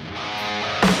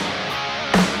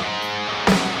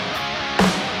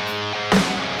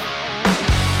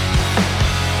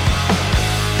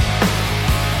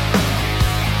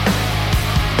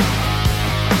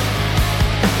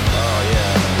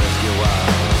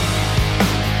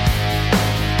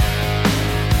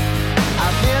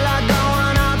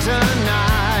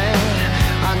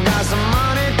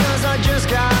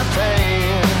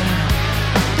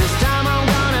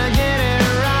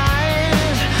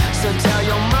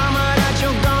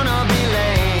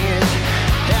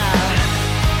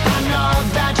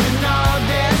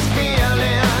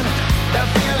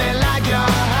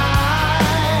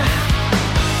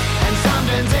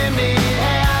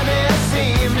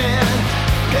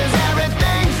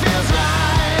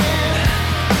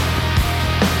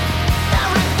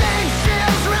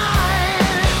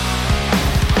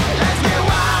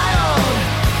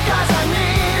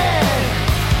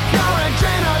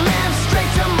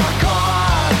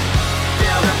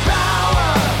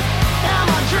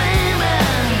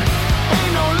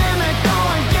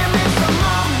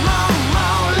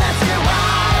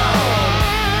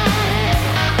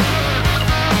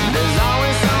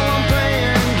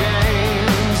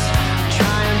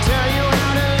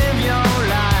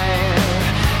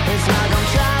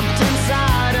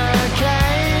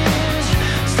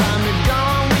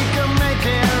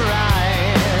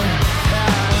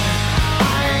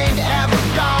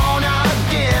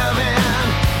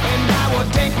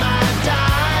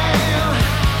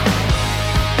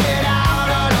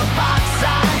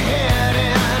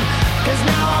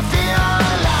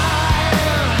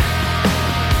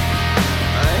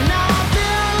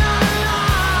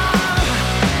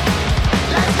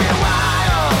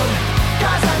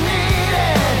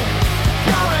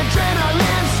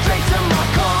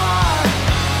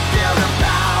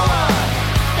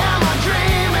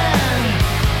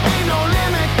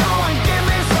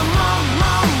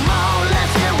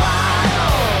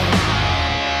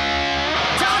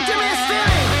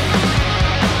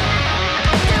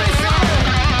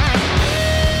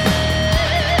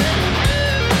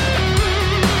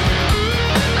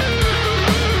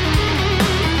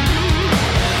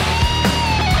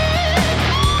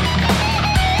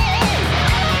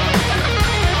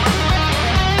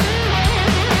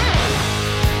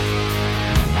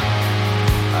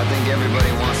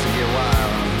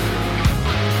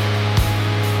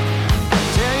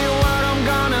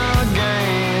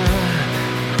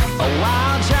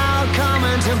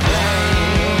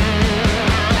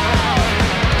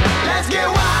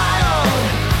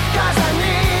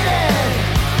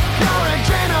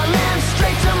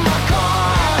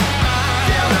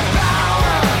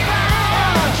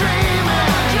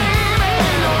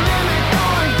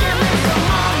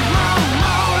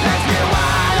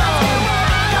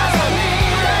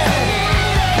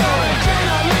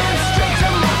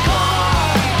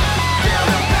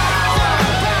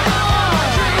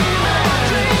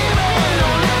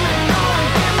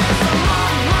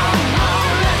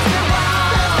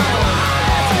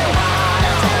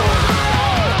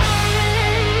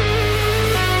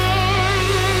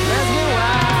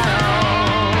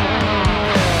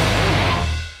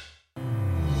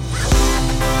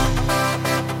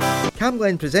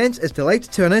 Camglen Presents is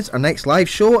delighted to announce our next live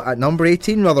show at number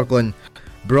 18 Rutherglen.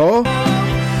 Braw,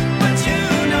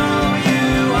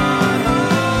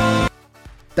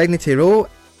 Dignity Row,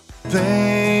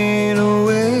 Pain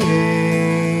away,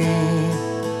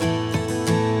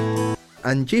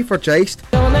 and G for Geist.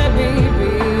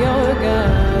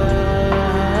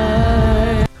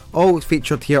 All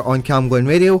featured here on Camglen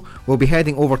Radio. We'll be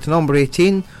heading over to number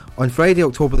 18 on Friday,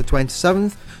 October the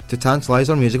 27th to tantalise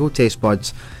our musical taste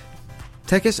buds.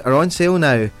 Tickets are on sale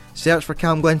now. Search for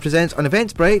Camglen Presents on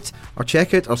Eventbrite or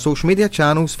check out our social media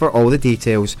channels for all the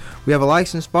details. We have a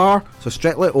licensed bar, so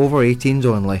strictly over 18s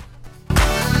only.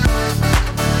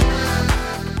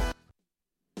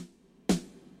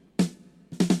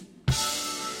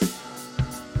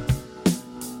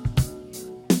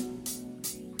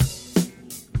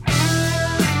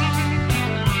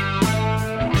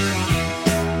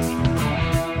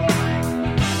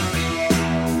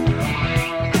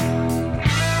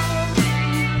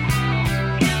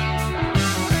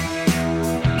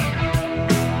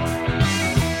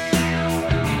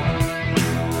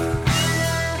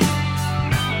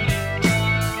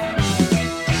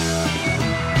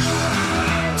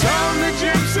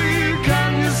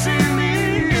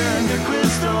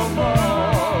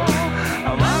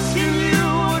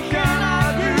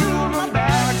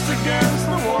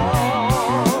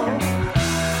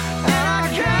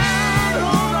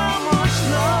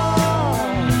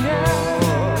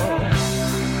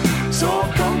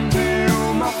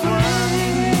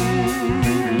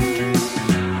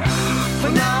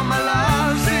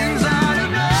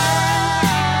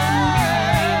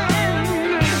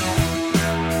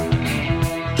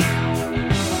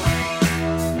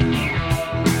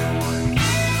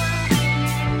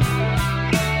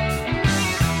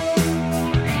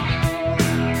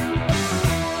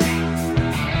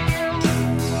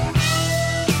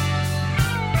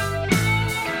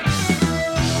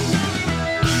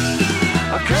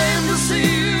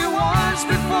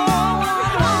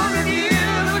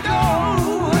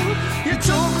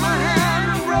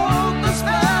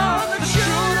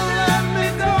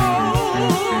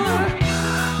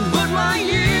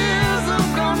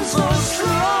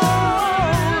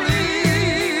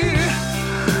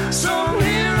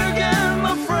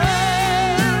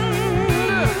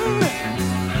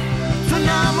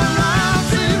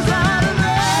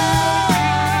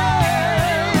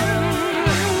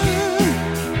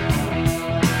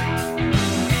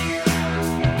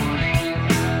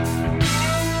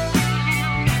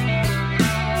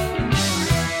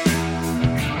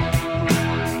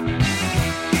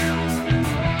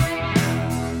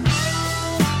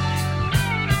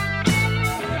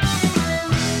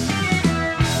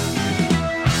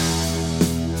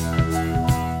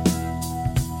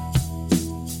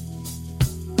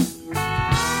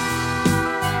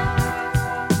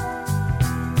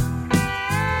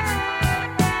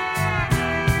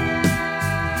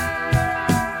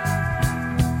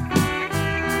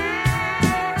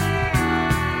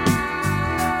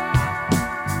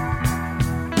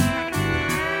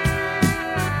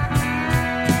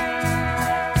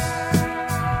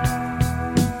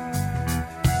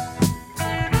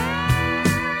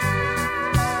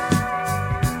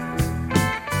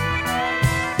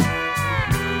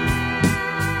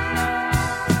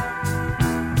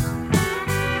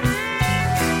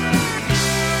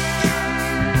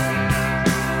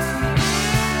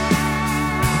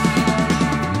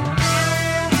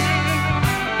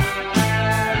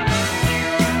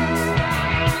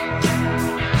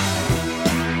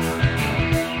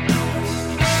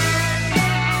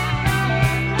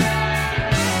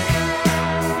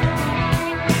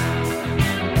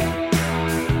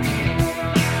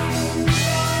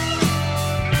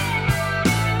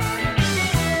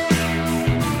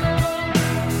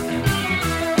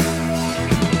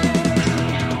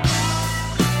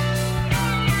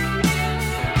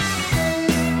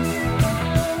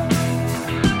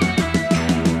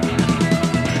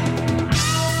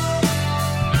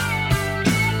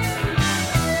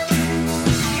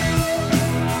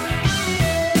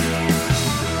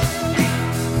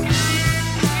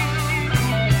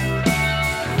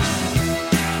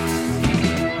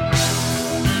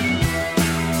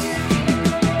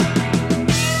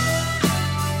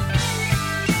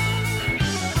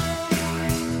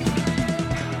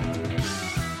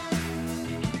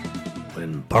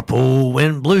 Purple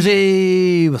went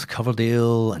bluesy with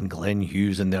Coverdale and Glenn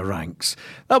Hughes in their ranks.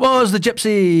 That was The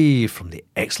Gypsy from the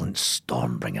excellent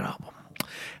Stormbringer album.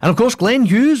 And of course, Glenn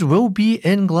Hughes will be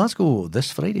in Glasgow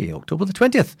this Friday, October the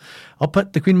 20th, up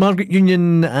at the Queen Margaret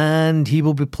Union, and he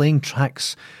will be playing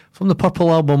tracks from the Purple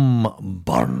album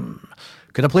Burn.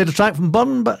 Could have played a track from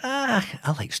Burn, but I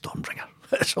like Stormbringer.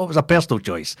 So it was a personal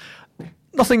choice.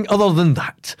 Nothing other than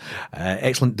that.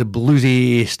 Excellent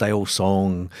bluesy style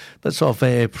song that sort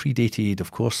of predated,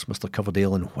 of course, Mr.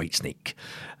 Coverdale and Whitesnake.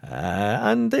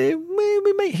 And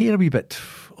we might hear a wee bit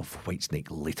of Whitesnake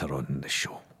later on in the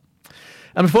show.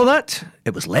 And before that,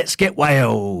 it was Let's Get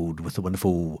Wild with the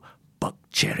wonderful Buck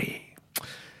Cherry.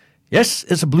 Yes,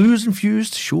 it's a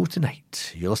blues-infused show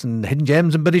tonight. You're listening to Hidden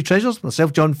Gems and Buried Treasures,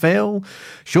 myself, John Fell,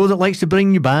 show that likes to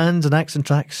bring you bands and acts and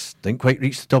tracks, didn't quite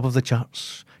reach the top of the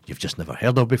charts, you've just never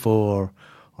heard of before,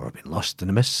 or have been lost in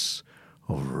the mists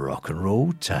of rock and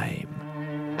roll time.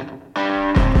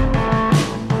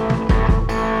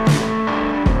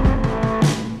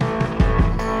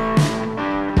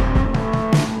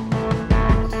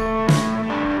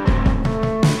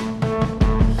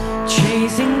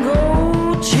 Chasing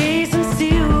gold, chasing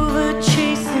silver,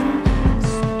 chasing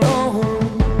stone.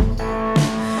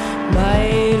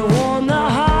 Might warm the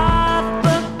heart,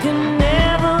 but can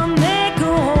never make a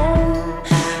home.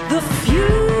 The few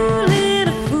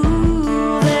little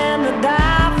fools and the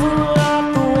devil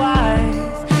of the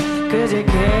wise. 'Cause you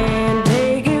can't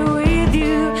take it with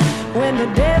you when the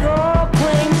devil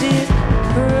claims his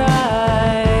pride.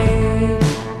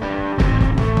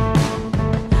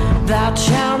 Thou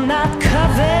shalt not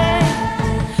covet,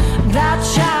 thou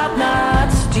shalt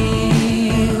not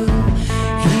steal.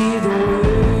 Hear the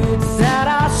words that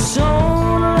are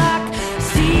sown like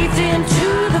seeds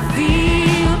into the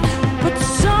field. But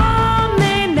some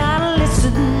may not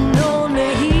listen,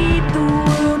 only heed the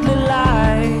worldly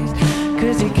lies.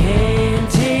 'Cause you can't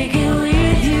take it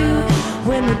with you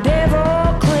when the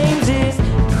devil claims his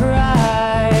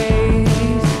prize.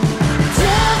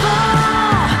 Devil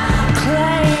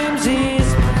claims his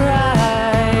prize.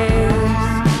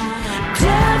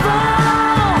 Devil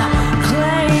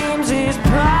claims his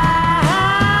prize.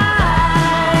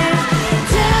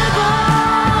 Devil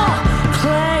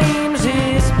claims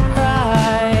his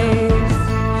prize.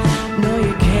 No,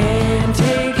 you can't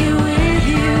take it with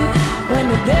you when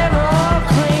the devil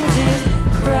claims his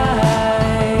prize.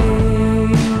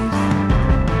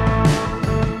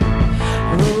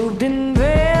 Robed in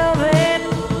velvet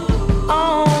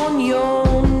on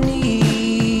your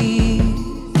knees.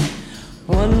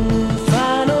 One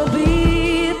final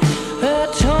beat,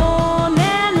 atone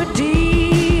and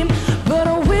redeem. But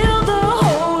will the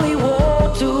holy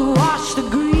water wash the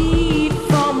greed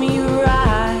from your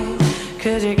eyes?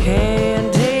 'Cause you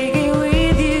can't take it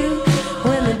with you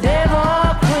when the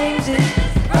devil claims his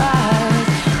prize.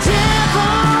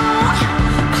 Devil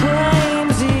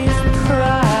claims his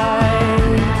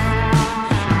prize.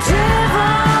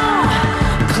 Devil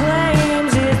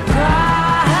claims his prize.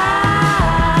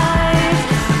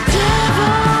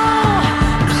 Devil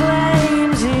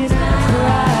claims his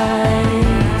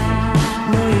prize.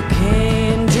 No, you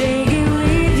can't take it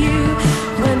with you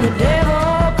when the devil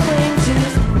claims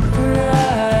his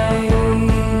prize.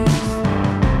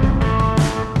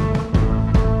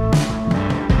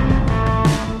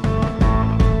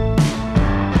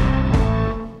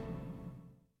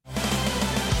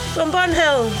 From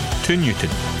Burnhill To Newton.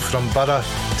 From Borough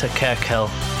to Kirkhill.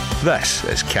 This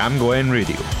is Cam Glen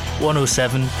Radio.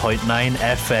 107.9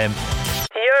 FM.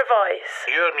 Your voice.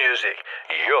 Your music,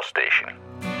 your station.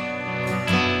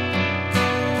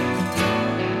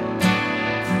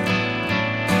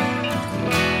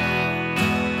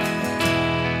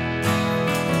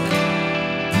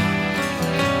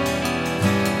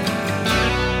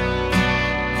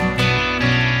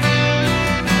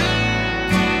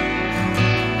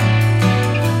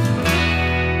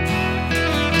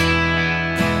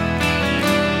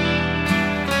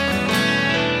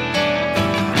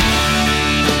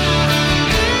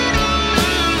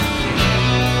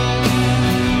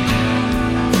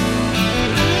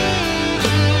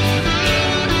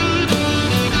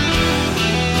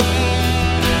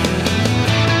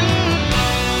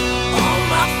 Oh,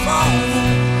 my Father,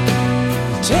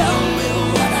 tell me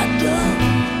what I done.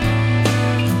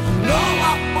 No,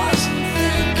 I wasn't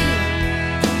thinking.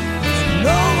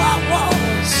 No, I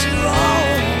was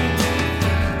wrong.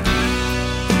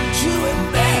 Too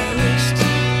embarrassed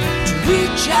to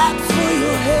reach out for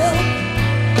your help.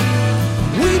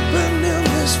 Weeping in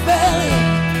this valley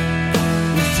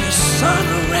with your son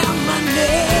around my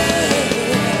neck.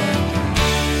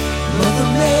 Mother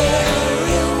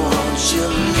Mary, won't you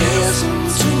listen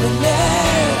to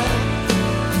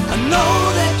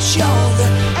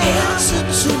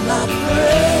to my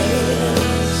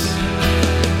prayers.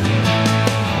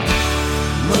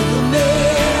 Mother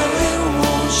Mary,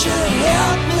 won't you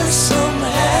help me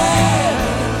somehow?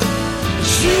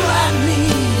 It's you I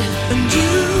need and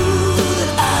you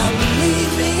that I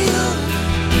believe in.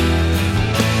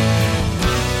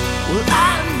 Well, I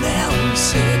announce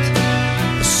it,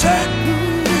 a certain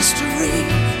mystery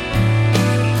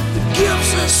that gives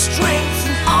us strength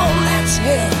and all that's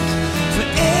held for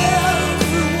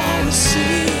everyone to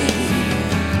see.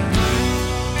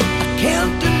 I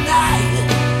can't deny it,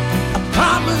 I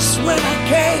promise when I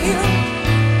can.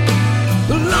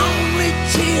 The lonely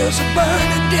tears of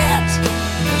Bernadette,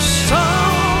 the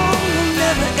song will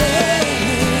never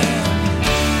end.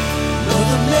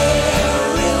 Mother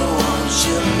Mary, won't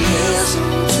you listen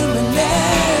to me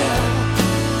now?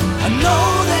 I know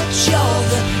that you're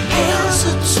the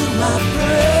answer to my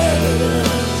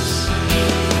prayers.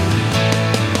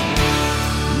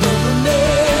 Mother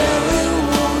Mary,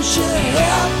 won't you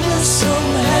help me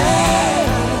somehow?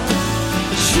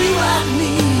 It's you I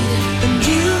need and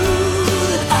you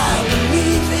that I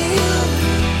believe in.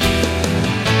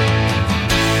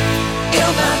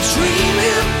 Am I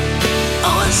dreaming,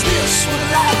 or is this what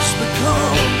life's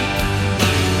become?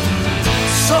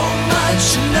 So much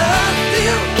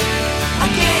nothing I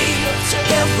gave to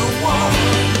everyone.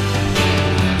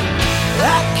 I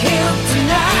can't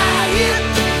deny it,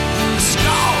 the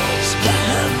scars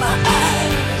behind my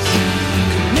eyes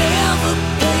could never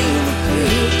paint a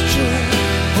picture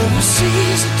over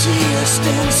seas of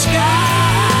tear-stained skies.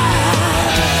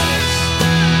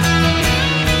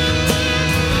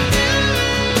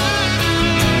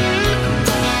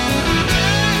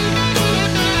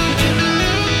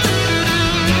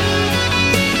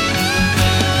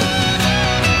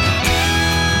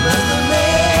 Mother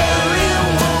Mary,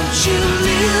 won't you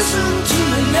listen to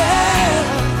me now?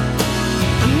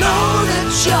 I know that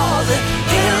you're the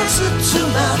answer to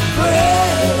my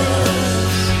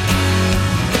prayers.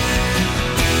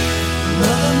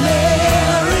 Mother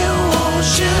Mary, won't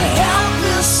you help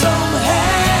me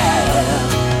somehow?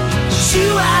 It's you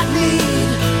I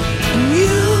need and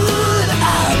you that I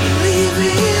believe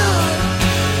in.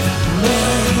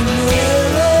 Mother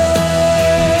Mary,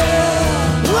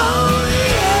 oh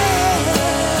yeah.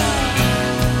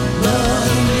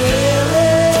 Mother Mary,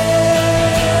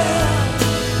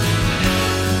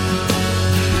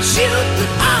 it's you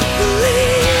that I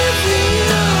believe in.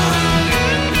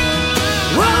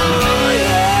 Oh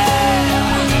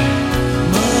yeah.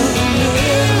 Mother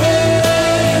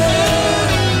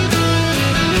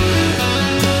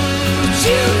Mary, it's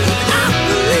you that I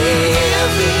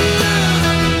believe in.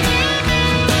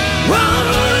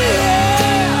 Oh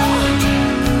yeah.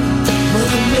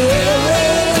 Mother Mary,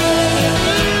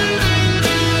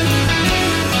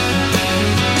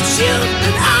 it's you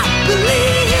that I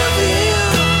believe in.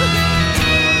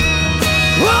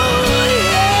 Oh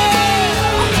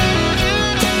yeah.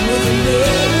 Mother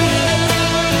Mary.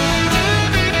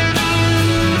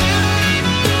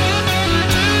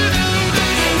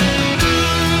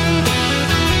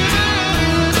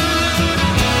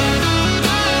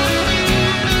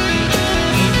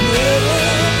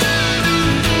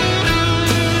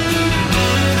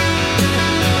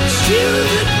 It's you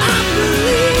that I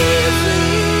believe in.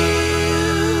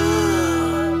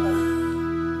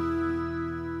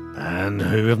 And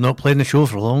who have not played in the show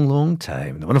for a long, long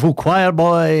time. The wonderful Choir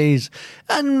Boys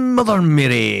and Mother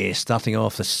Mary, starting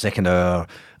off the second hour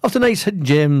of tonight's Hidden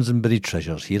Gems and Buried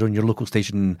Treasures here on your local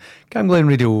station, Camglen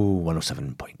Radio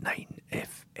 107.9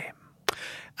 FM.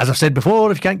 As I've said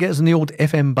before, if you can't get us in the old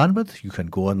FM bandwidth, you can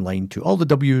go online to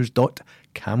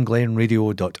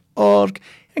allthews.camglenradio.org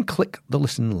and click the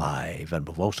Listen Live. And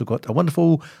we've also got a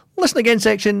wonderful Listen Again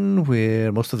section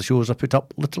where most of the shows are put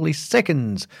up literally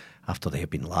seconds after they have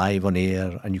been live on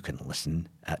air, and you can listen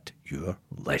at your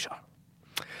leisure.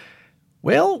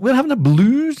 Well, we're having a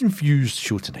blues-infused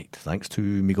show tonight, thanks to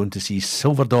me going to see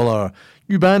Silver Dollar,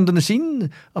 new band on the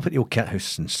scene, up at the Old Cat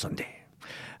House on Sunday.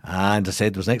 And I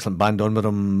said there was an excellent band on with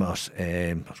them, I was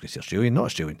going to say Australian, not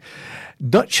Australian,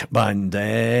 Dutch band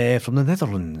from the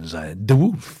Netherlands, De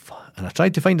Wolf. And I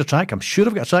tried to find a track, I'm sure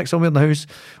I've got a track somewhere in the house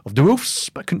of De Wolf's,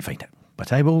 but I couldn't find it.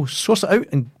 But I will source it out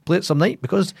and play it some night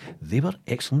because they were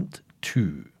excellent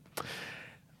too.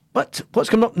 But what's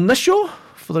coming up in this show?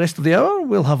 For the rest of the hour,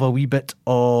 we'll have a wee bit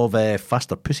of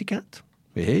Faster Pussycat.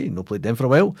 Hey, no played them for a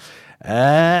while.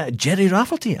 Jerry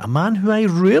Rafferty, a man who I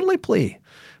rarely play,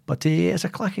 but it's a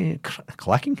cracking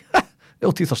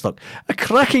ill teeth are stuck. A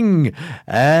cracking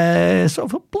sort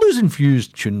of a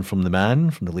blues-infused tune from the man,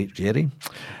 from the late Jerry.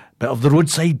 Bit of the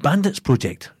Roadside Bandits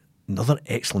project. another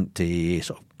excellent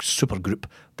sort of super group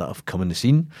that have come on the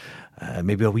scene.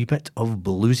 Maybe a wee bit of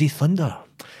bluesy thunder.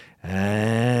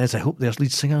 As I hope their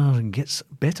lead singer gets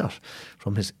better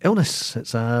from his illness.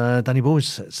 It's Danny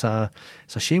Bowes. It's a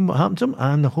shame what happened to him,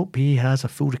 and I hope he has a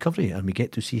full recovery and we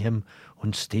get to see him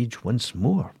on stage once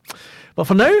more. But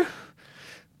for now,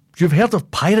 you've heard of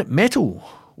pirate metal.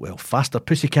 Well, Faster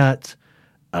Pussycat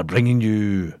are bringing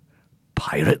you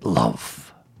Pirate Love.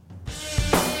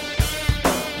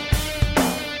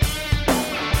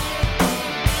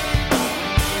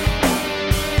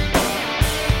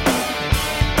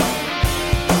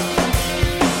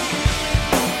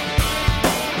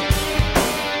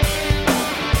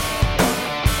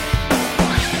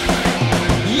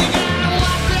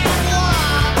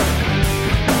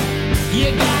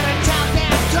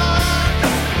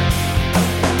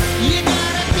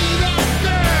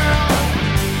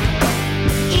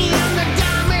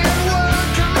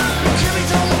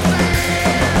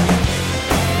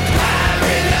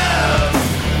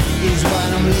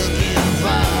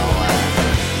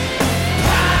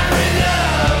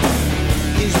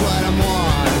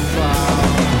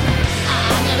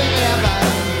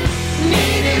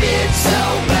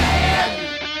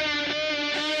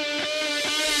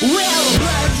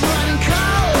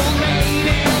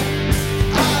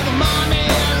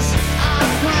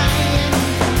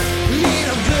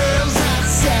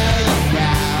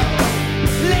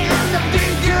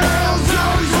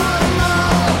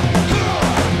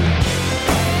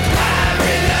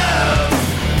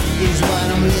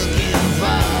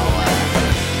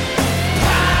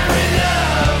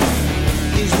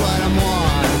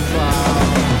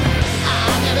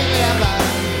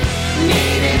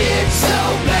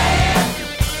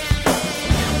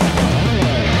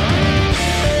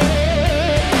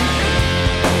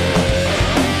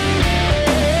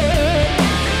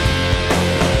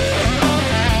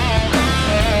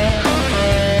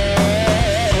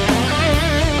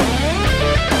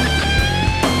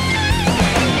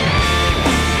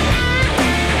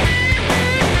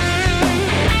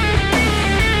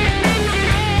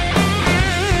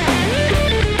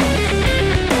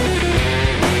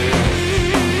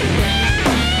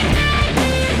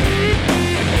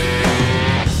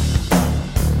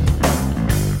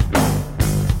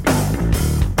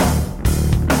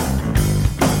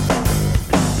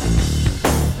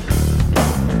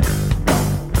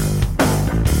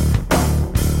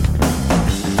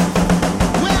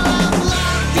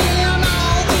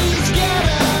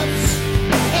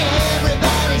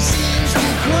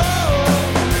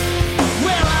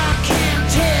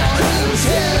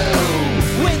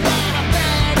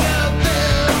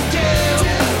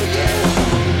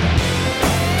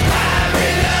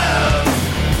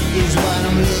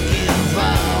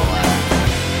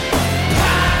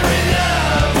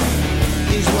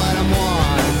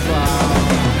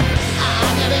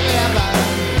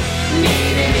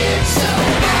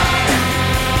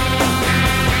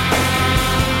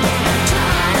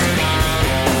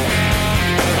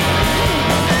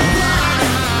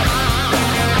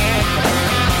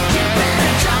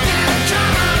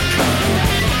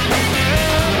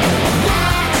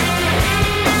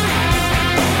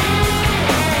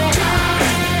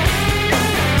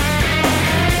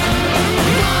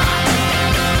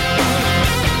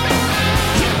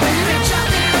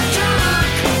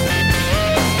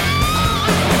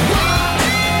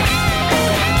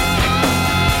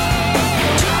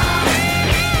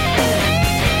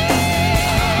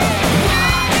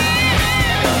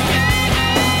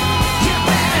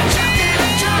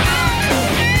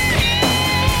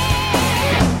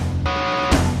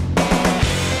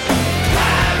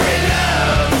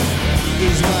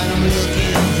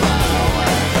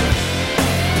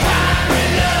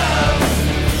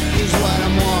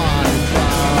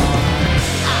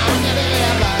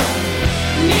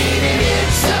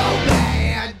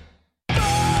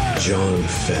 John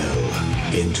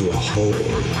fell into a hole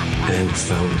and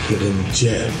found hidden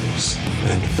gems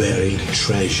and buried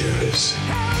treasures.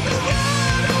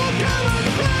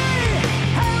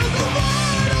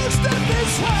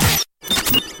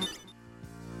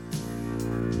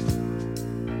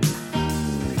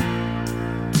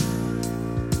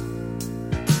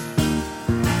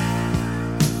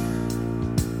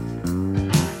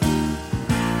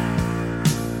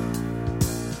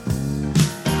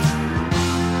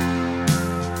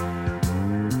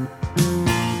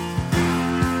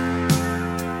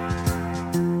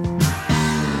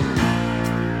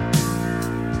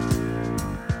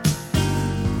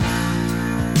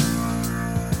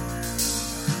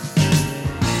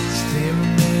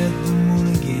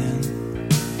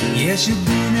 Yes, you've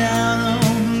been out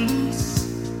on the loose.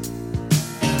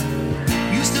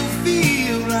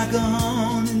 like a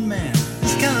haunted man.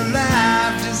 This kind of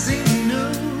life just ain't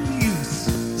no use.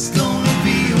 It's gonna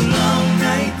be a long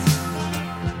night,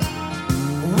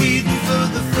 waiting for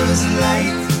the first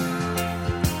light.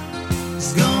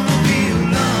 It's gonna be a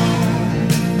long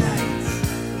night.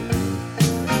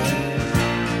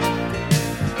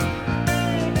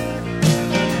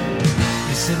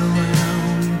 You sit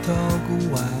around and talk a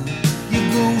while. You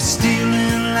go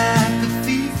stealing like a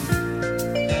thief.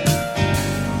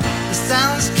 The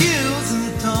silence kills and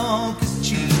the talk is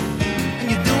cheap, and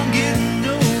you don't get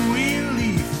no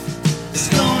relief. It's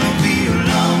gonna be a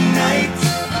long night,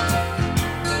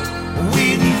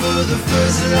 waiting for the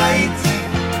first light.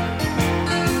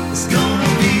 It's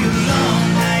gonna be a long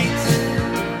night.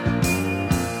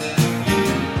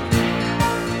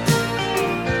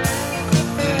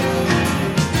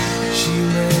 She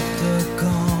left her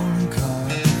calling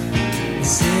card and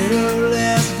said her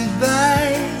last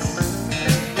goodbyes.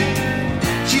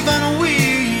 She found a way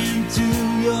into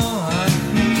your heart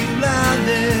and you lie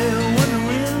there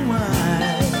wondering why.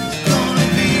 It's gonna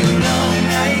be a long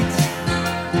night,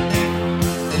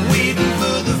 waiting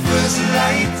for the first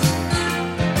light.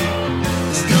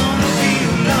 It's gonna be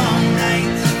a long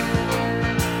night.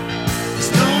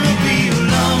 It's gonna be a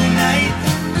long night,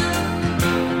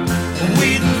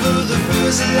 waiting for the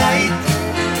first light.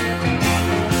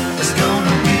 It's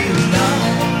gonna be a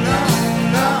long, long,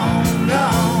 long,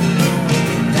 long, lonely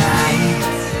night.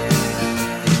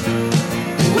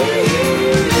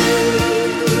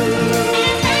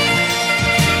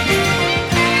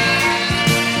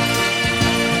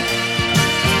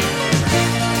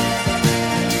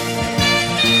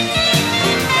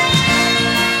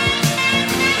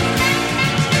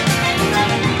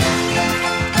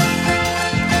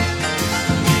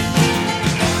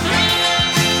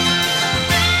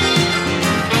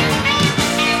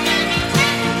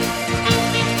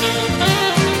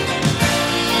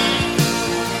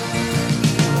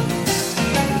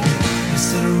 You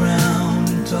sit around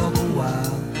and talk a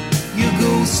while. You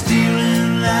go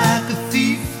stealing like a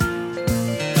thief.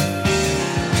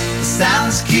 The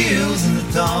silence kills and the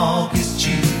talk is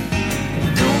cheap. You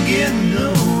don't get no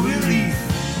relief.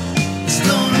 It's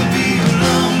gonna be a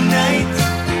long night,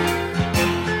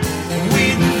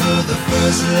 waiting for the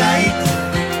first light.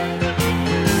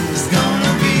 It's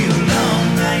gonna be a long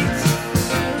night.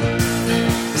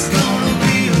 It's gonna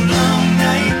be a long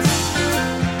night,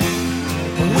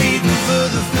 waiting for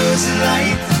the first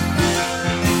light.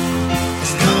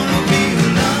 It's gonna be a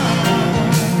long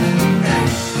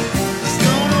night. It's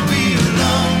gonna be a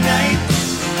long night,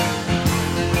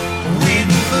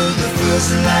 waiting for the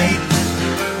first light.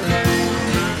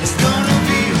 It's gonna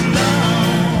be a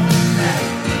long night.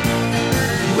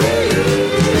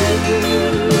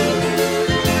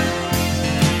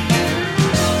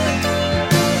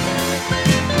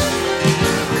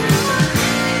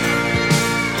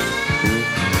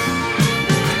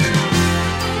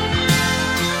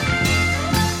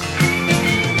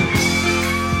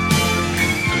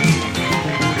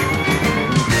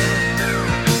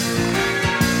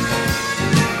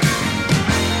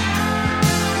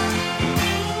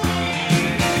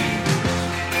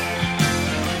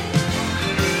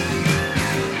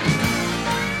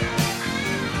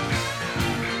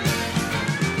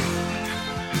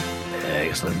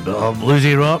 Excellent bit of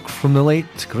bluesy rock from the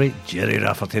late great Jerry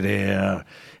Rafferty there.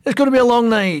 It's going to be a long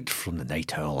night from the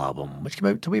Night Owl album, which came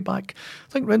out way back,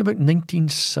 I think around about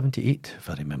 1978, if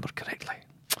I remember correctly.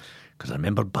 Because I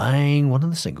remember buying one of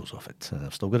the singles of it, and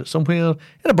I've still got it somewhere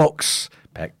in a box,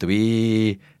 packed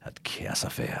away at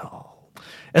Casafell.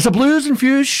 It's a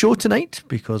blues-infused show tonight,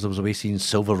 because I was away seeing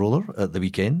Silver Roller at the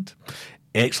weekend.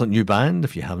 Excellent new band,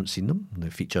 if you haven't seen them. They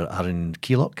feature Aaron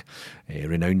Keelock, a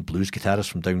renowned blues guitarist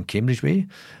from down Cambridge way.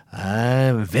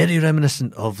 Very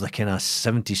reminiscent of the kind of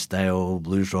 70s style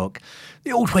blues rock.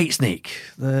 The old Whitesnake,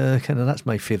 that's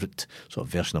my favourite sort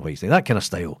of version of Whitesnake, that kind of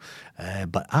style.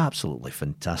 But absolutely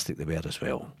fantastic they were as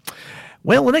well.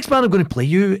 Well, the next band I'm going to play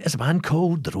you is a band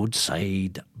called the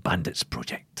Roadside Bandits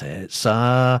Project. It's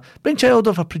a brainchild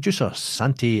of a producer,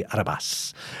 Santi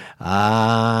Arabas,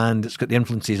 and it's got the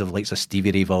influences of the likes of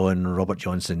Stevie Ray Vaughan, Robert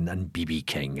Johnson and B.B.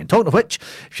 King. And talking of which,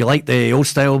 if you like the old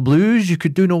style blues, you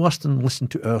could do no worse than listen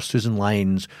to our Susan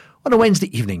Lyons on a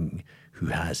Wednesday evening, who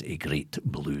has a great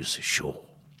blues show.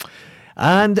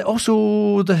 And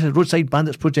also the Roadside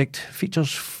Bandits Project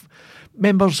features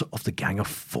members of the Gang of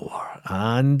Four,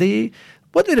 and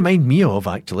what they remind me of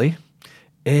actually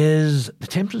is the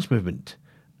temperance movement,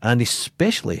 and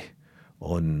especially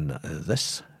on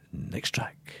this next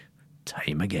track,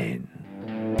 Time Again.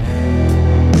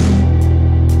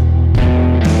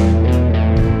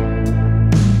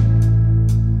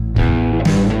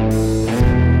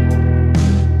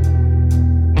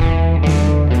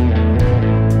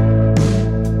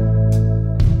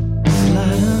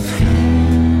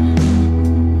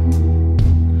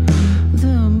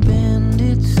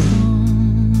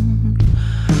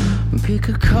 pick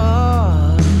a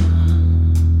card.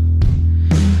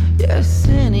 Yes,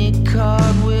 any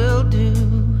card will do.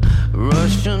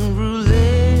 Russian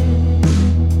roulette.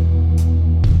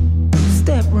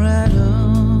 Step right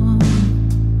on.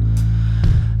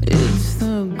 It's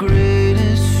the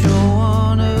greatest show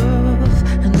on earth,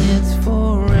 and it's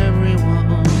for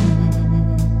everyone.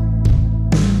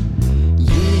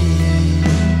 Yeah.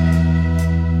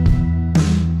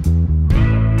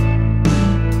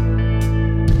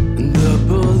 The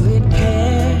bullet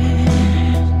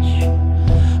catch,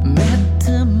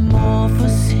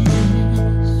 metamorphosis,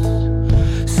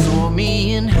 saw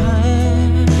me in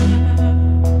high,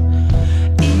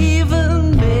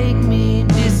 even make me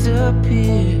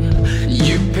disappear.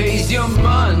 You pays your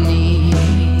money,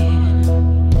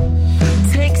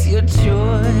 takes your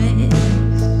choice.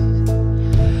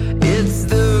 It's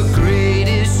the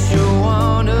greatest show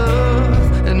on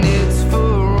earth, and it's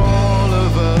for all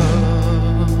of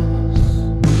us.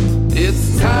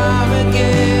 It's time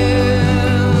again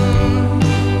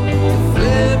to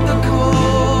flip the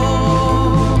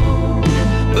coin,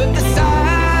 but the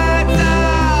sides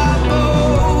are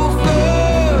both the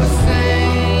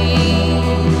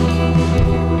same.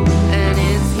 And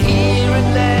it's here at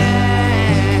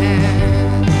last.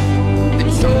 The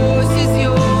choice is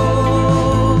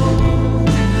yours,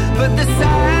 but the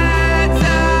sides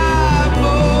are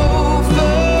both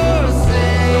the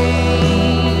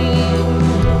same.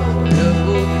 They're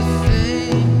both the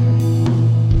same.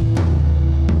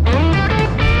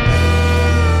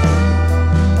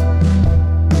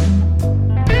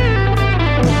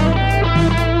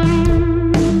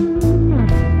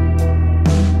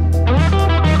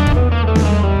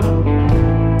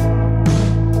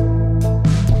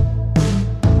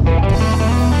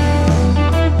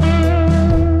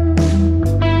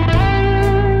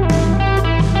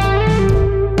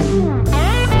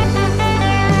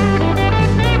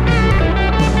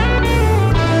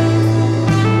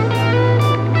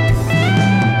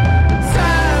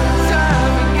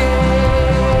 Time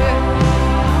again,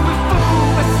 we fool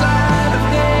by sleight of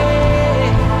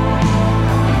hand,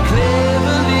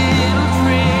 clever little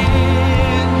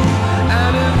trick,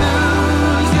 an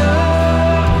illusion.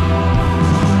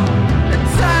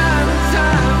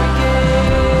 Time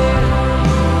again,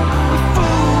 we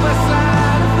fool by sleight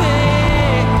of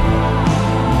hand,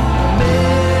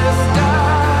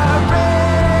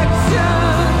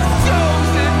 misdirections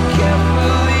chosen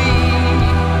carefully.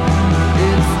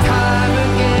 It's time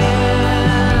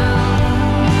again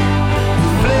to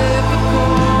flip a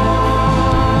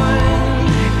coin,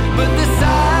 but the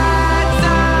sides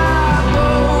are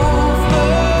both the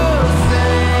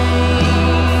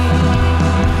same.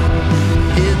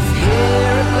 It's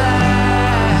here at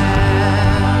last.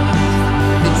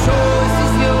 The choice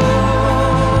is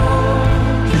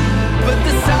yours, but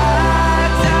the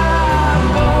sides are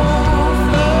both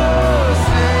the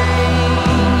same.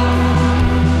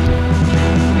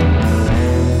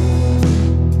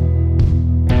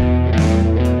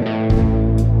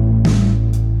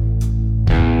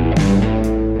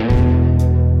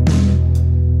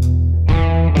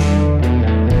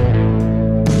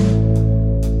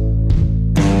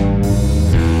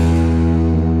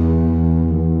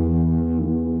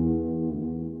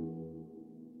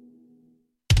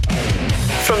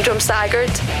 From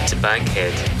Drumsagard to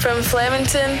Bankhead from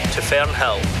Flemington to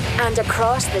Fernhill, and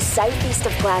across the southeast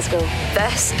of Glasgow.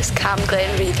 This is Cam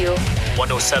Glen Radio.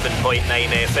 107.9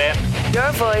 FM.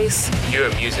 Your voice, Your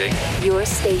music. your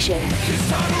station.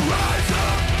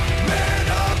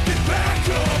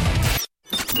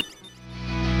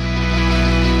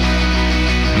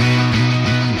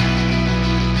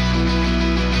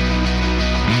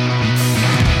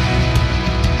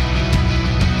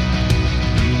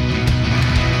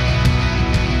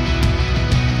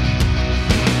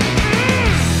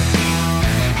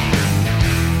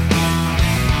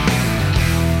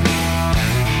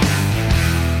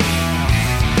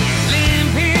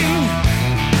 Limping,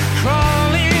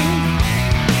 crawling,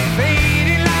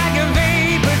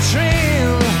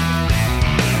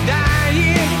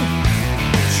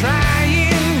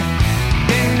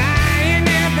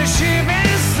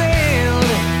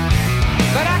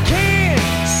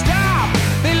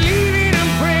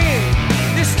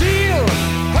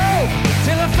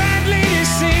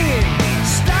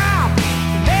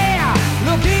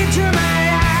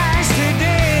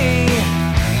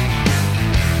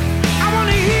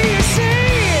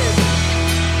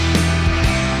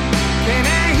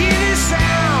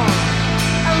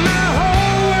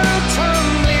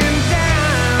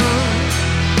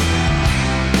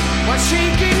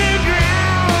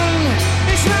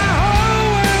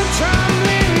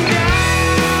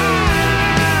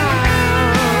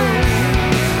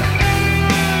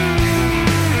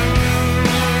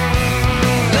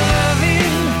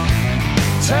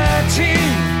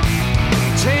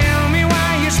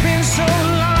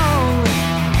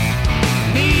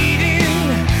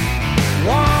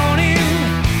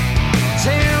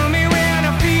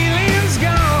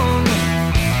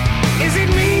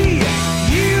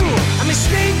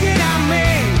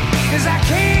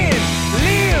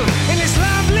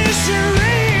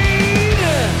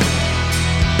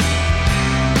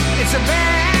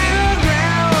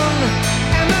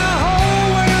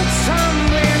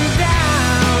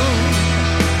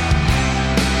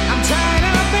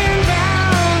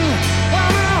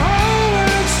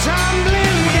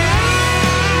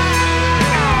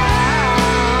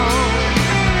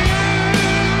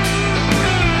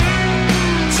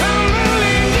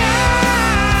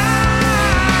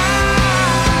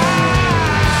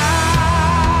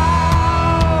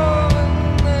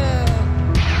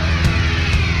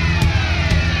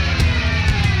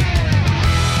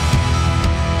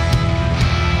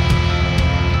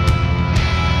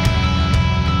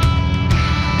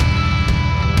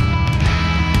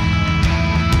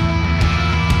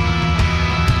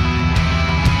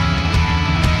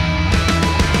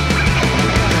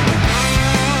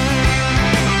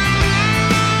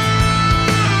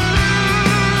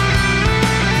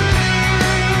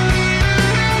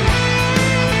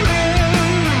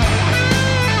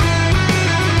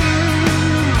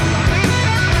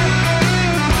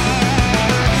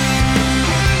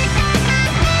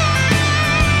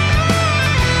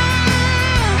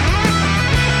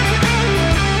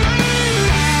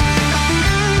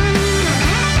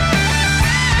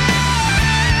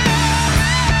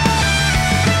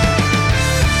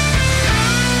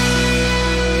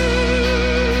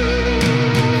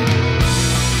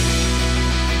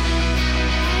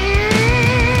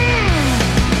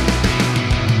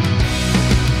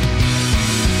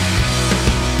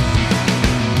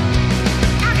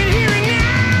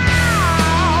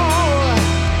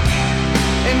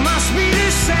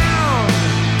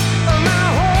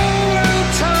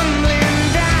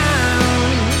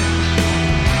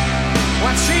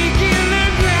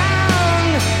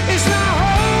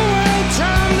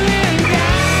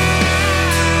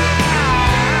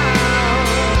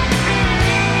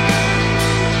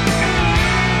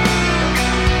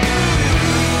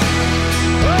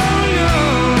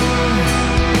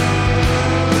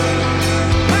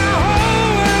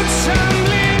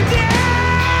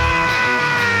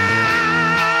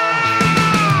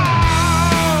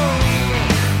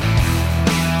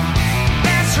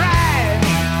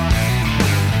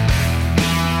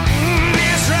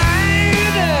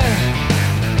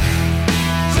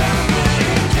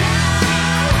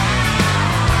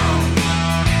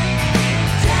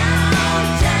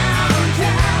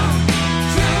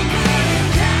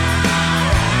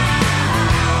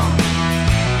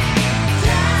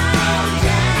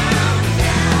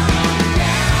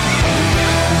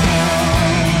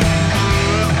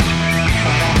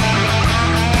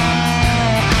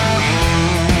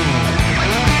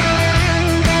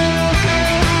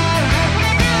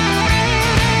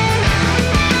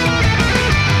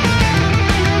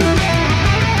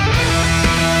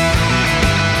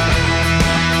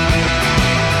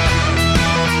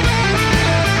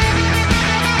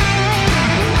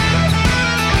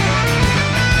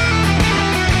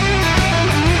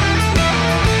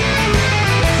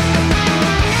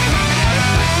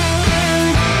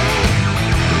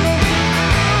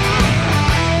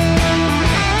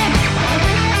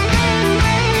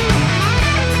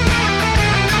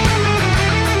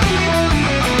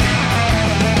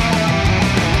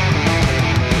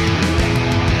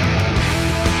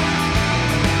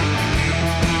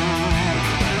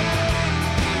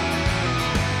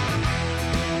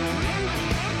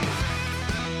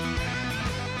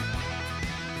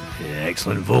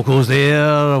 Excellent vocals there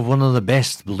of one of the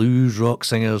best blues rock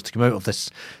singers to come out of this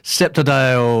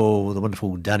Septodial, the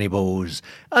wonderful Danny Bowes,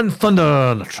 and Thunder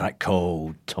on a track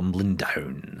called Tumbling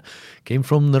Down. Came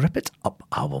from the Rip It Up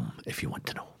album, if you want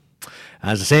to know.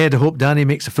 As I said, I hope Danny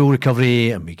makes a full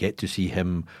recovery and we get to see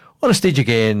him on a stage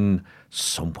again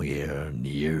somewhere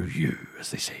near you,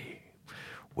 as they say.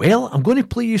 Well, I'm going to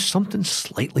play you something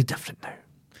slightly different now.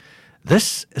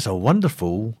 This is a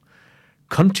wonderful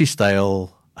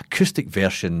country-style acoustic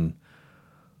version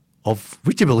of,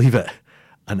 would you believe it,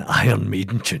 an Iron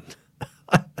Maiden tune.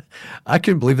 I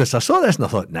couldn't believe this. I saw this and I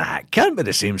thought, nah, it can't be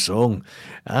the same song.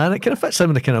 And it kind of fits in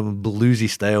with the kind of bluesy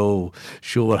style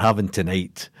show we're having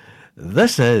tonight.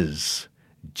 This is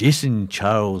Jason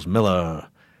Charles Miller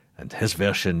and his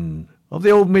version of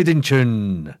the old Maiden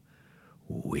tune,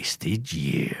 Wasted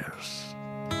Years.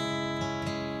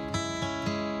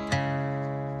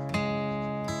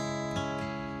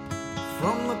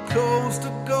 From the coast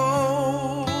of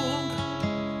gold,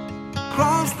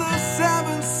 across the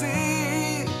seven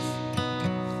seas,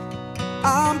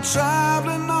 I'm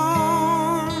traveling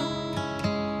on,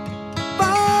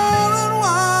 far and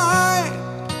wide.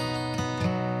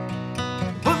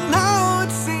 But now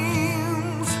it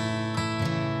seems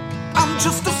I'm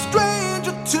just a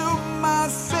stranger to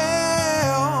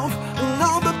myself, and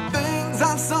all the things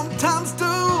I sometimes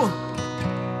do,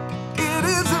 it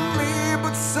isn't me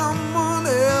but someone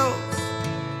else.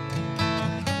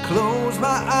 Close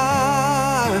my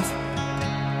eyes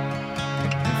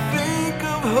and think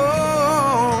of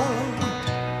home.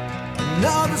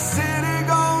 Another city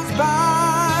goes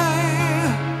by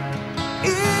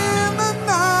in the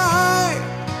night.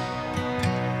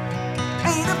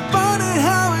 Ain't it funny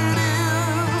how it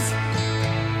is?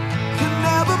 You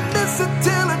never miss it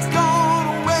till it's gone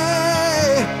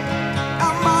away.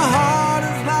 And my heart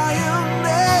is lying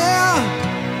there,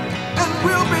 and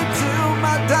will be till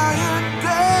my dying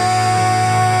day.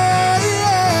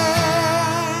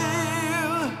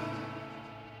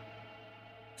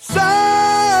 So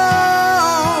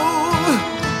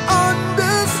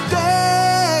understand,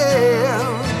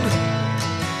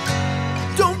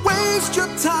 don't waste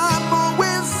your time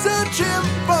always searching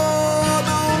for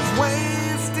those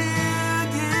wasted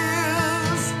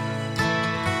years.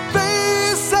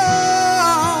 Face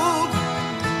up,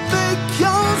 make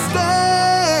your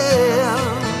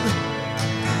stand,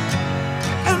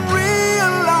 and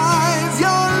realize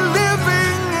you're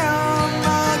living in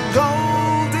the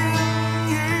golden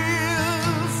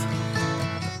years.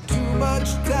 Too much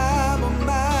time on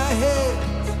my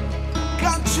hands,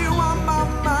 got you on my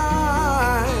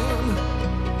mind.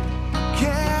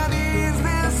 Can't ease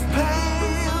this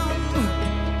pain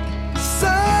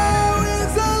so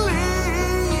easily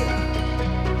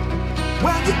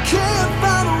when you can't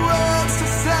find words to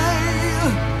say.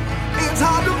 It's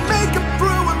hard to make it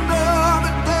through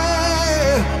another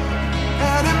day,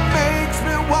 and it makes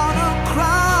me wanna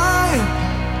cry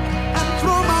and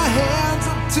throw my hands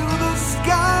up to the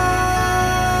sky.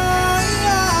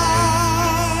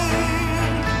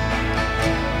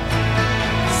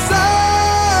 So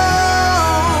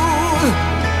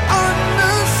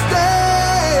understand,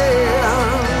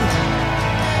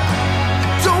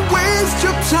 don't waste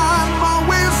your time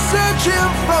always searching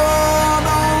for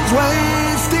those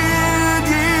wasted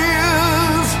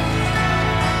years.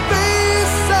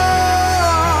 Face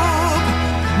up,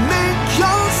 make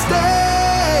your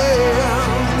stand,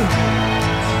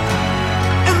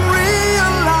 and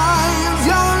realize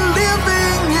you're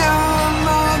living in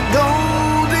the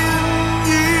golden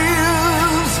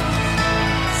years.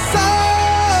 So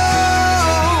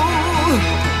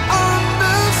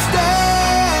understand,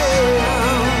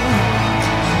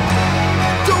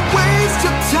 don't waste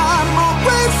your time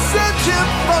always searching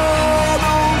for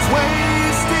those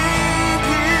wasted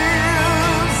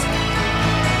years.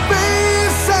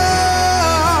 Face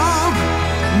up,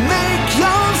 make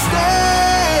your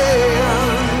stand,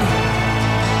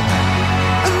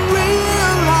 and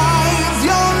realize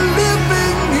you're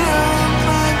living in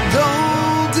the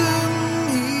golden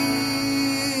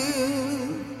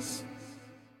years.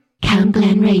 Cam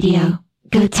Glen Radio.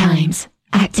 Good times.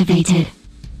 Activated.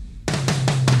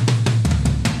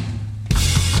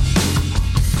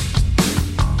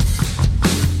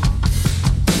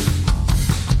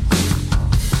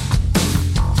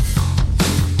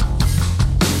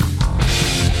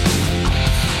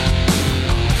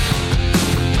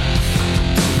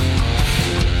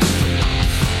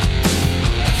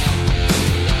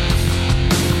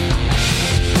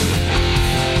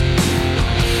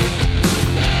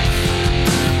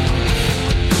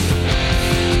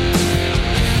 So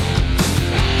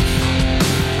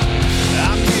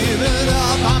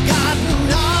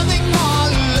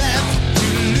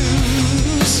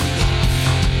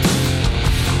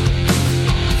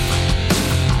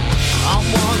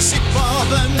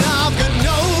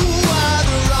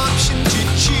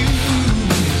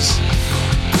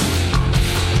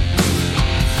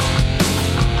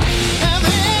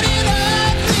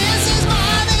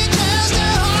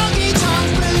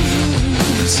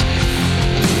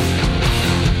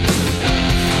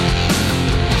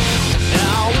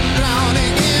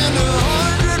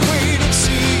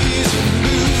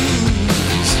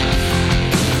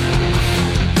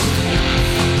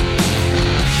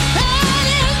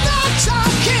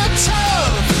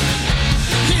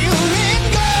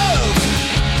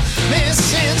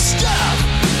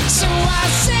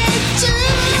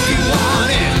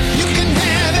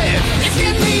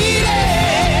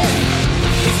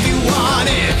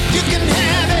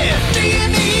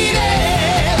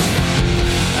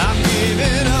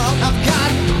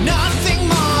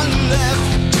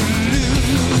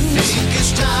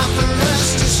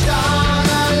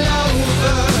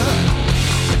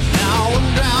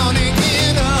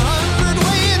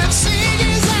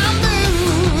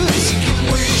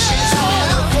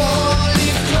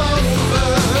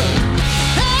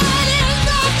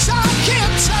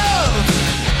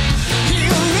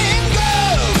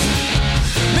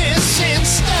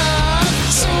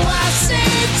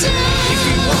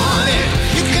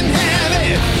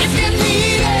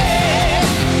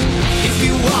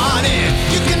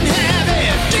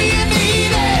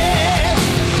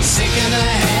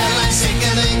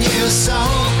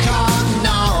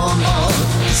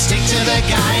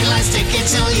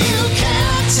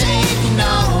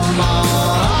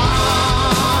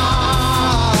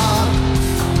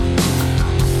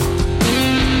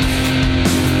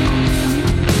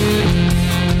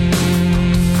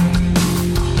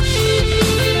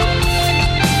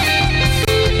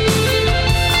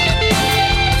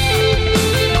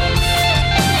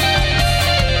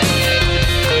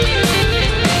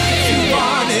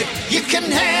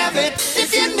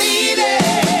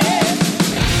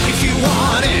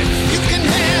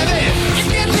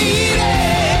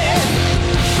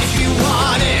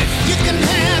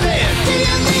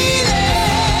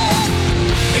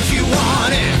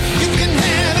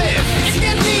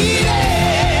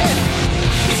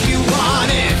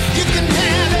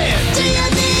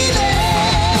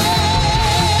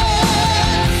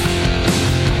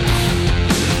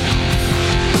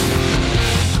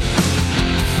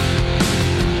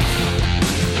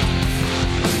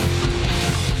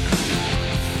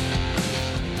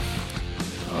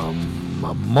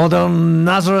Modern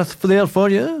Nazareth there for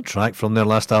you. Track from their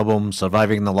last album,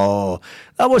 Surviving the Law.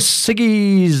 That was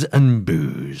Siggy's and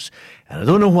Booze. And I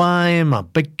don't know why I'm a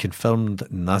big confirmed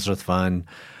Nazareth fan.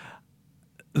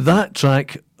 That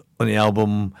track on the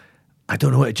album, I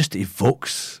don't know, it just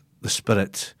evokes the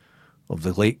spirit of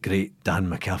the late, great Dan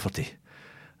McCafferty.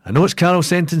 I know it's Carol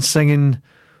Senton singing,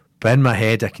 but in my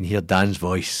head I can hear Dan's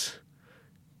voice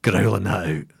growling that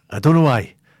out. I don't know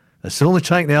why. It's the only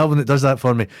track in the album that does that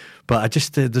for me. But I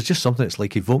just there's just something that's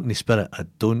like evoking the spirit. I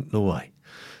don't know why.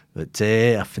 But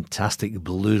a fantastic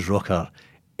blues rocker.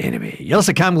 Anyway, you're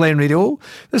listening to Cam Glen Radio.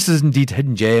 This is indeed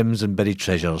Hidden Gems and Buried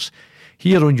Treasures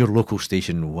here on your local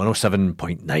station,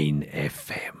 107.9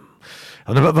 FM.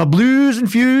 And a bit of a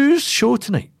blues-infused show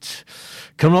tonight.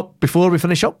 Coming up before we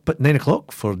finish up at 9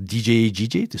 o'clock for DJ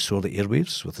GJ to soar the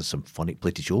airwaves with a symphonic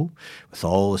plated show with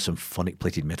all the symphonic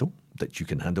plated metal that you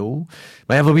can handle.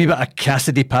 Might have a wee bit of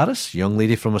Cassidy Paris, young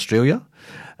lady from Australia.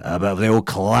 A bit of the old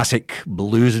classic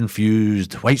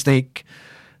blues-infused Whitesnake.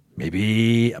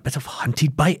 Maybe a bit of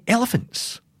Hunted by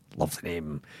Elephants. Love the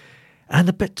name. And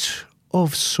a bit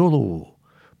of solo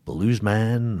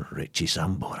bluesman Richie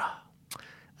Sambora.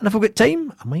 And if I've got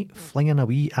time, I might fling in a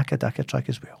wee Akadaka track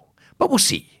as well. But we'll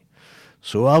see.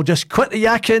 So I'll just quit the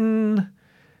yakking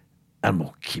and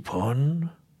we'll keep on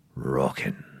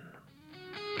rocking.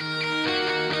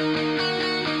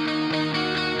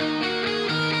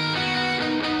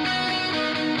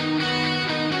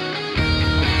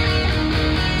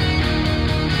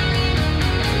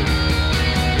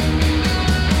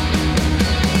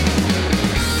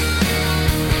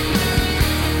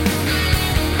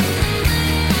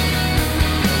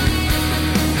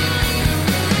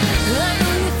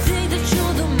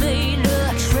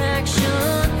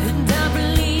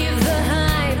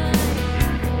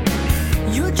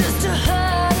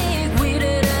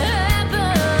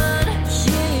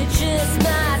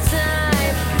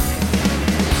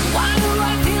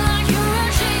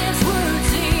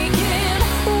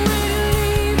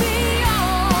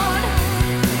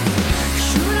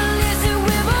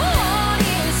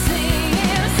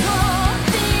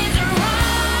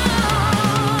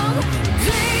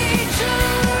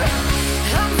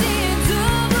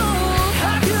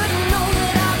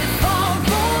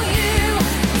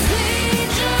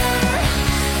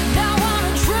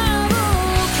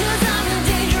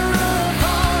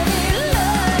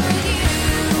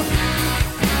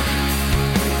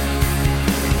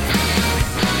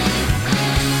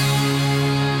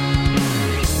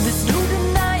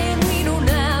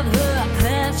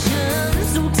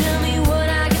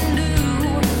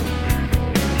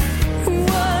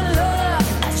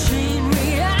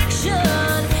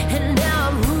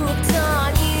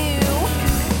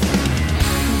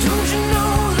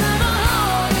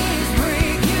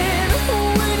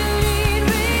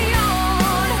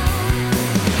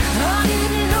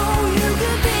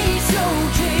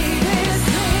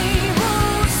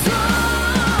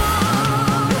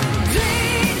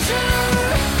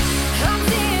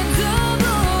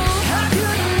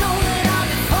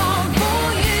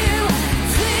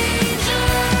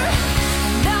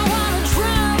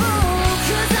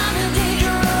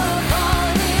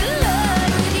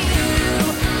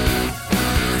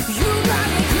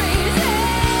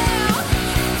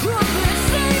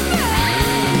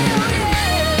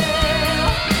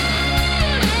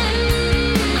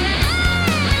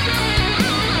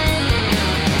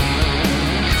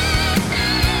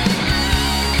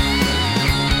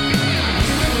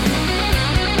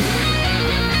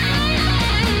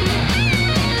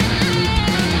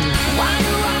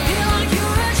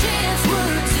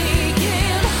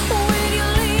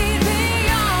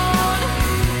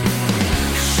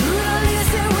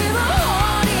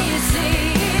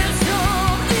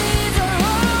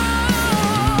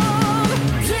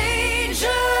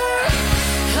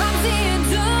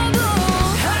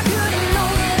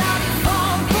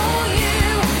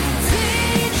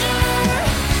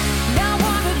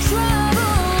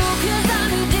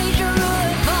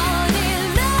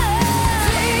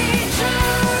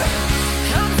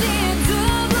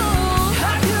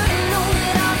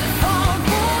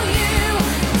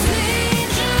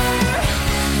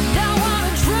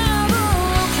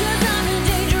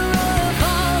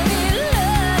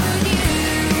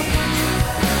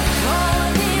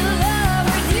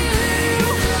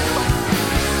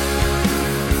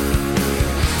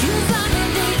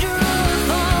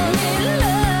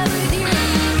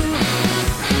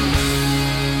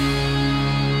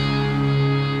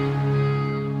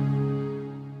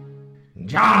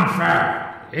 John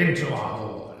fell into a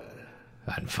hole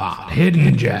and found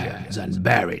hidden gems and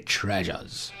buried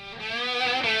treasures.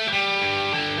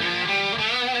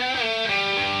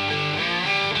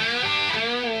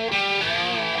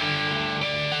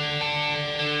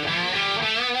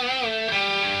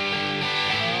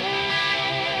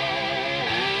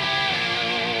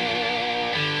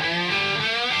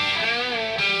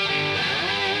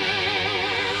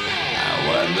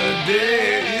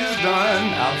 day is done,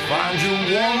 I'll find you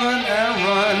woman and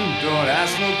run. Don't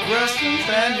ask no questions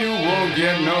and you won't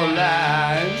get no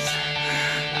lies.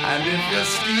 And if you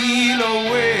steal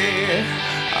away,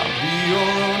 I'll be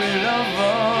your only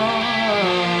lover.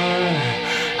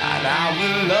 And I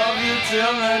will love you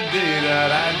till the day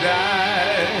that I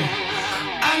die.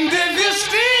 And if you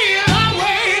steal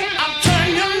away, I'll turn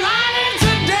your night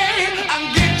into day and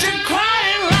get you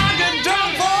crying like a dog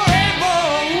for a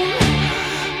bone.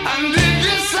 And if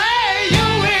you say you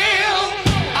will,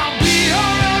 I'll be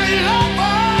your only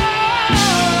lover.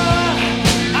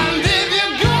 And if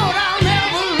you're good, I'll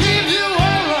never leave you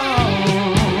alone.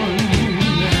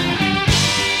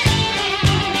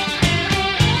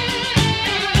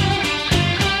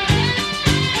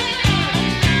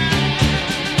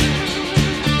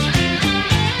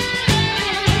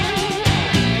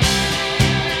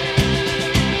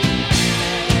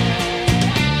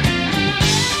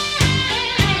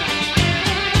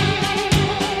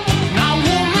 Now,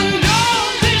 woman,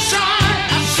 don't be shy.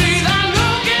 I see that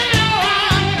look in your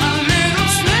eye. A little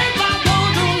snake, I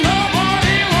won't do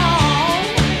nobody wrong.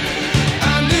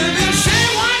 And if you say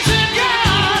once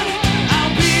again,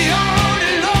 I'll be your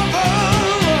only lover.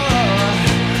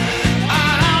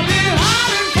 And I'll be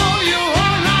hiding for you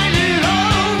all night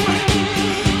long.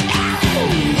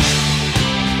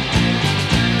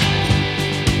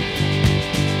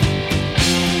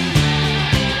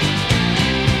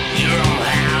 You're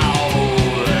all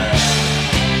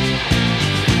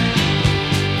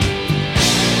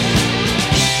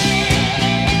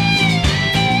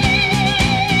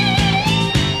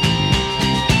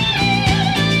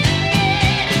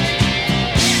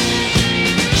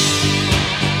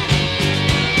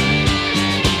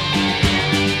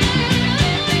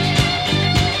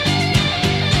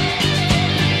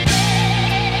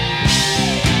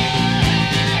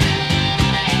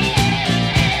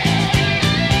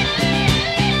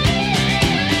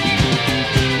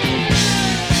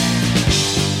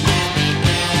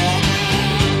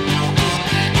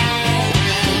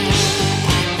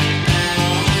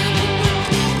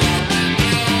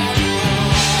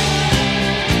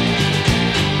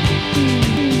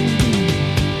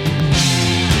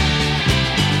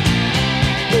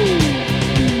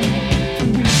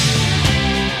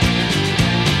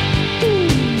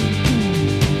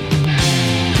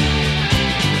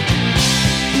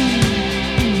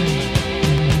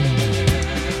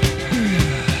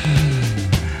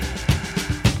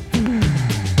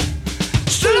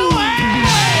still away.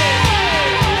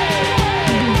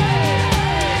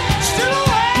 Still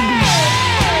away.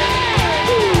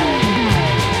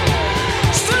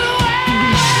 Still away.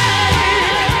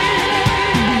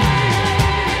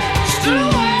 Still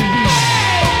away.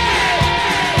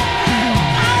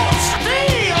 Oh,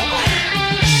 still.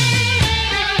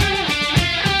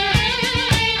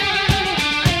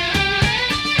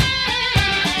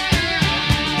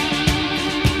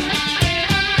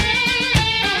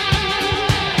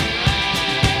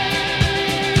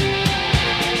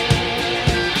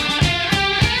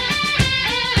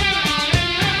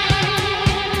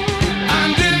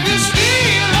 And if you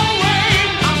steal away,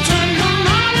 I'll turn your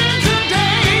night into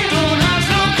day. Don't ask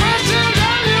no questions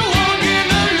and you won't get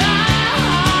no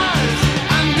lies.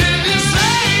 And if you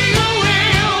say you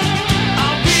will,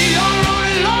 I'll be your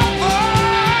only lover.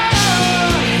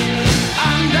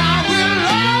 And I will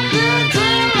love you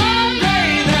till the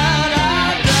day that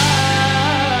I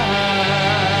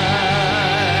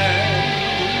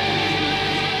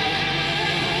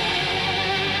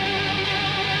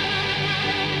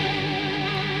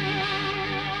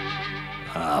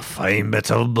A fine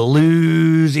bit of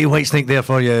bluesy Whitesnake there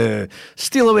for you.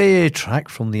 Steal Away, track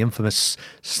from the infamous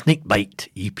Snakebite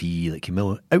EP that came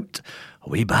out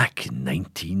way back in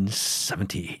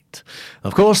 1978.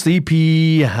 Of course, the EP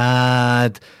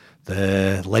had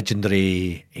the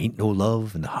legendary Ain't No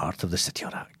Love in the Heart of the City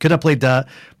on it. Could have played that,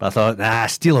 but I thought, nah,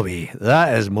 Steal Away.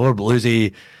 That is more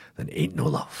bluesy than Ain't No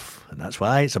Love. And that's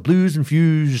why it's a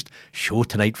blues-infused show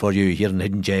tonight for you here in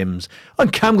Hidden Gems on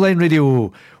Camglen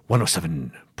Radio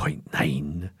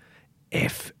 107.9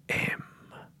 FM.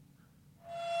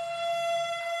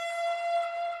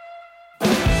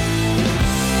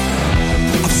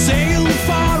 I've sailed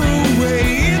far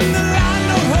away in the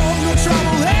land of home, no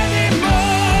trouble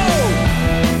anymore.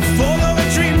 Follow a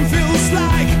dream feels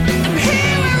like I'm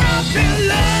here where I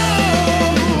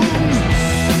belong.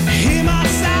 Hear my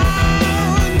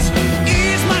sound,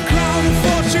 ease my crown, and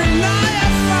fortune I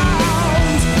have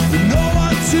found. No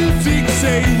one to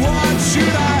dictate what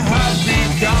should I have become.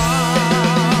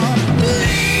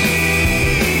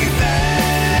 Leave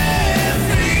it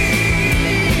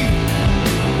free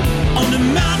on the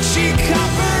Mount She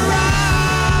Copper.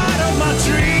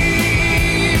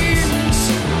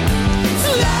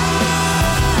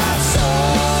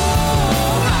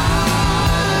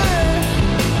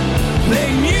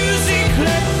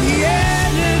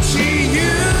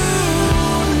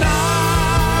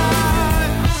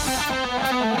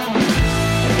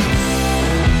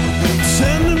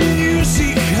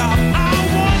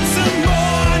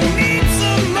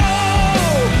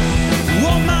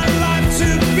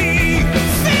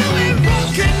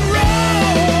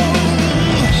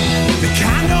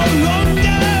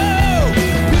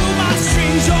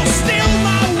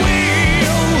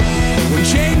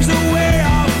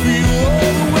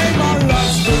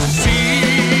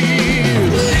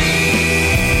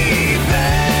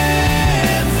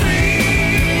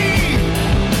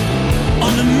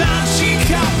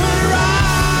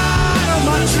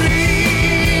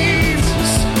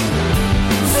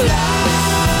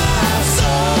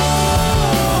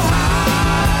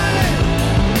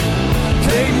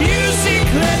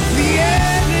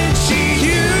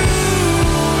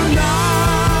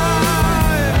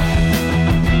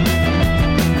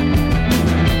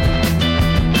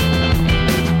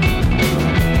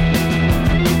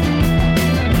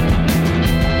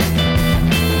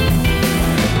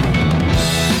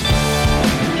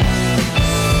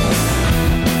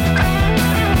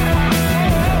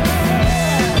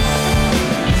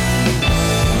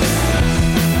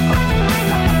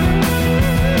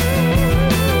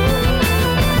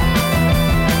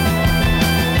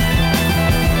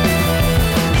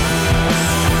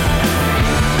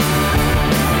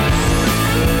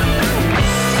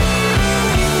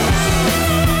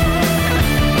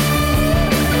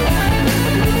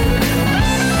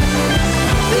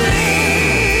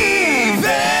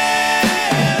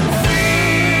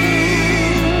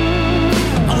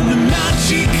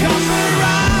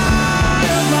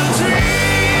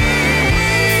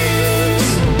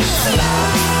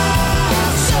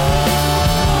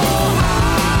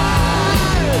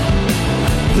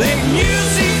 Play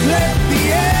music, let the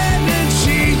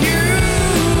energy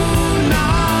unite.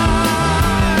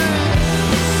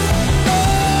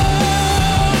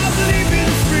 Oh, I'm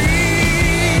living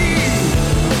free.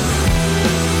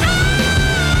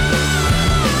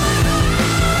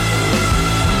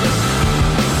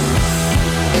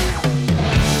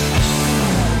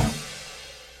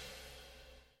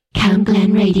 Cam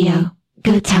Glen Radio.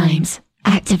 Good times.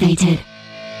 Activated.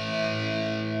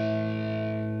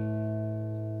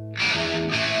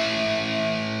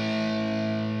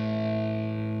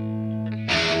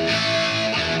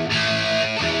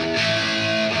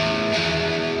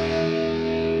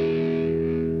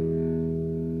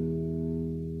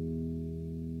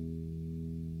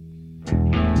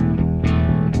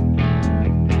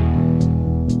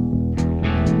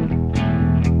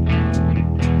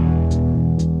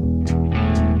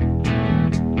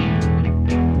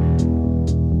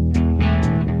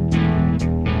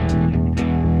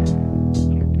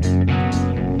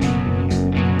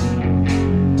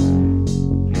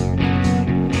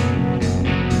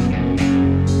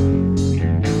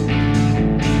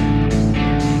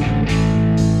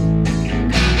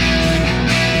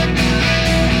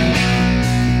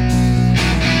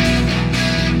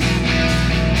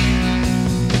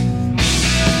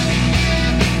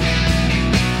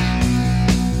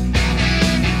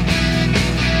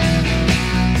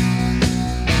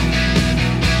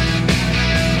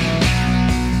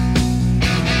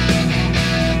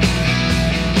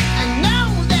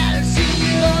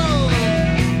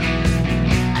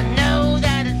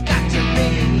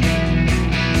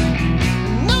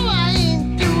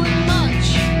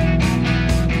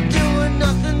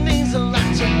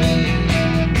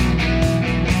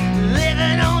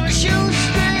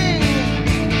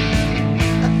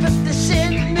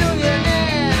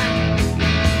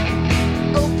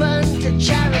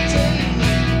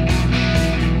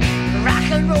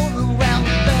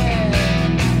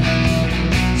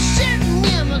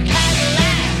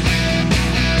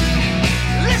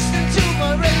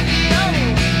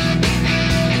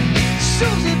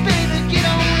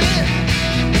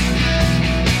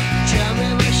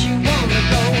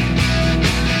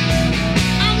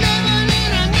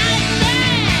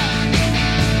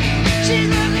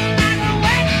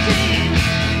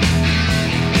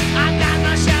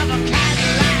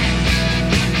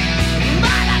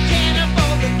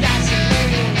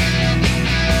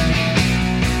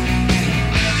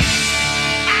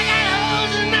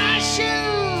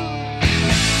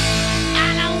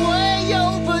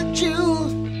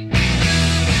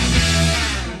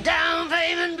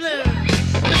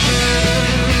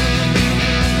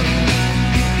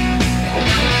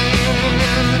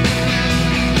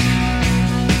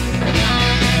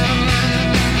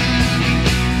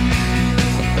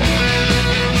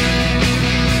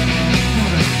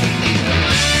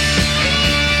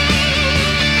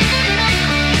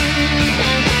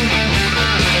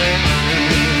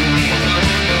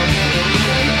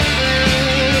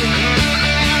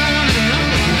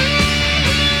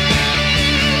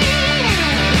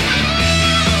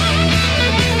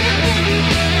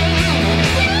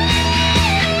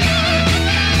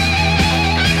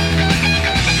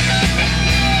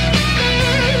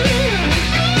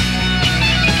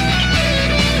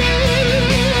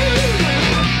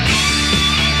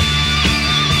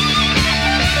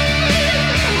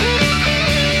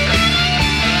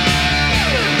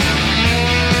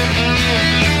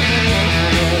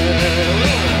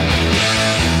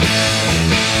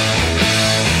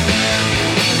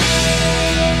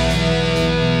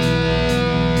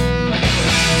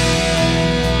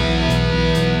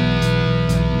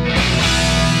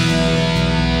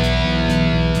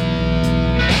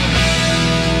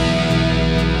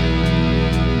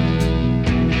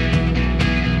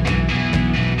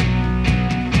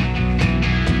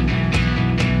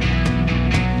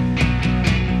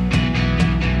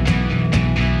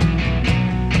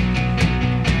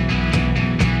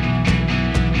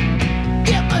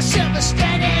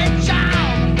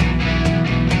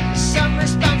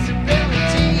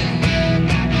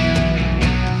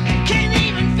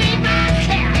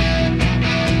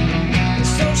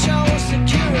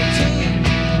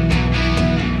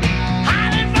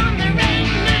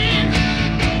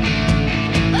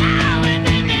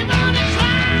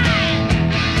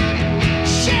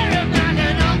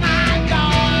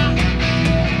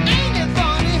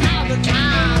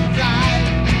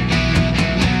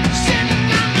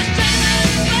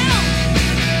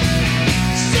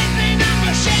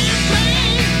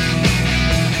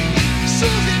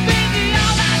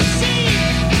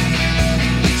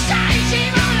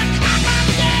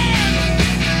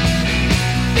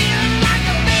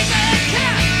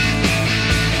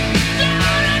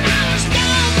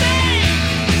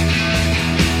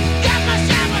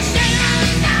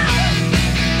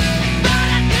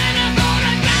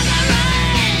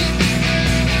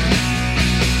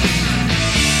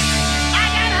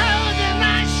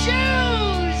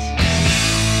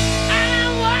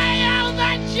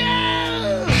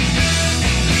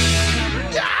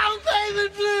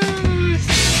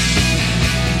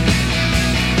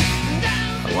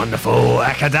 wonderful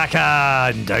Akadaka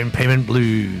and Down Payment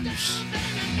Blues.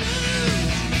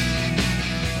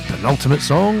 The penultimate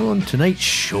song on tonight's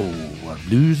show, our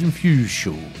Blues Infused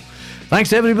show.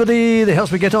 Thanks to everybody that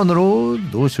helps me get on the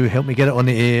road, those who help me get it on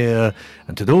the air,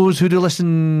 and to those who do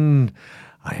listen,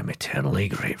 I am eternally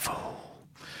grateful.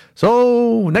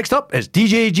 So, next up is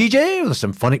DJ GJ with a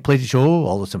symphonic plated show,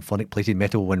 all the symphonic plated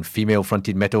metal and female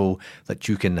fronted metal that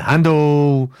you can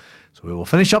handle. So we will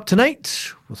finish up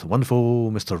tonight with the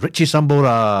wonderful Mr. Richie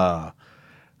Sambora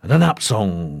and an apt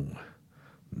song,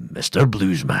 Mr.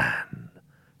 Bluesman.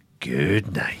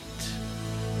 Good night.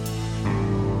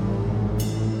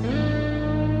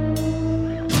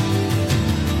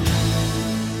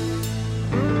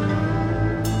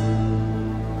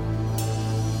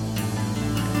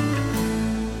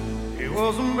 He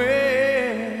was a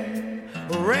man,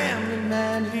 a rambling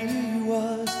man he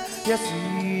was, yes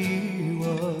he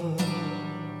was.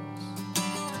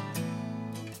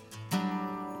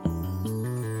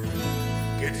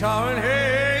 Guitar in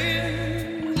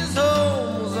hand, his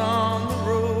home was on the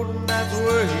road, and that's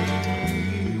where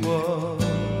he was.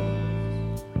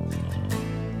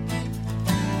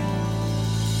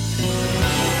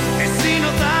 He's seen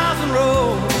 1,000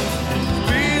 roads,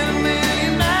 been a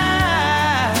million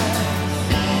miles.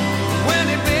 When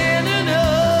he been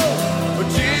enough, but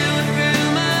till it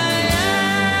filled my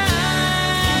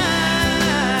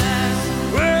eyes.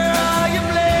 Where are you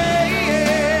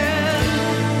playing,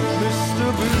 Mr.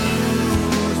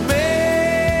 Blues Man?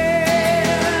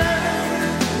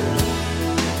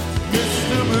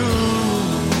 Mr.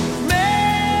 Blues Man.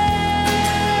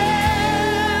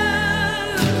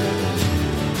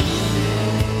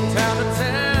 Town to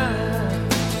town,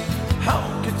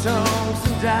 honky tonks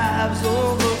and dives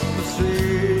over the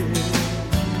street.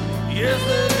 Yes,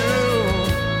 they do.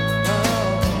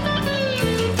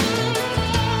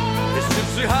 His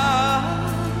gypsy heart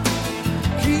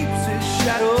keeps his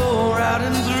shadow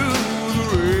riding through the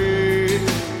rain.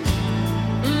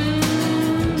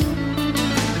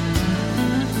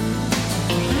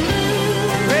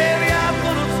 Baby, I'm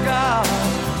full of scars.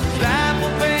 Life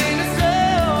will paint a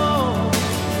soul.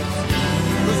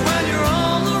 'Cause when you're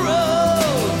on the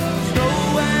road, there's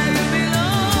nowhere you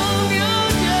belong.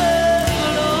 You're just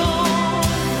alone.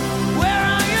 Where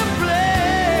are you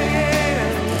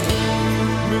playing,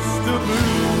 Mr.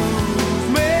 Blues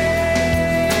Man?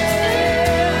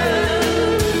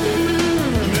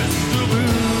 Mr.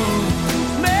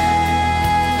 Blues Man.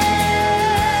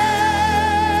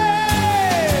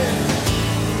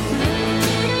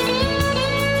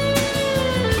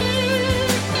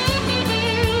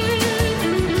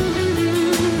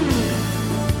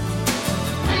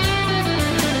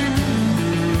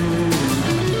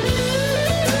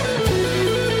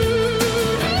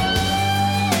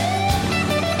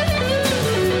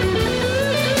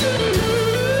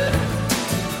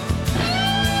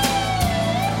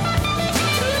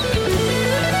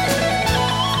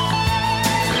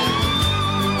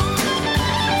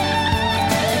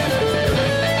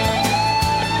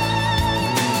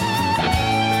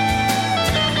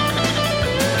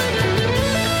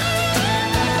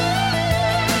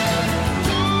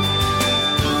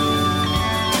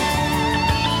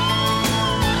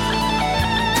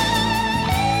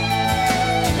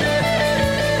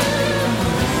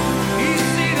 He's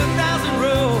seen 1,000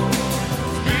 roads,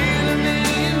 been a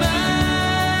million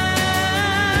miles.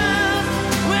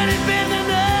 When it's been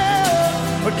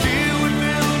enough, a tear would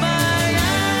fill my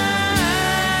eyes.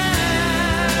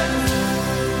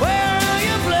 Where are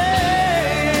you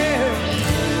playing,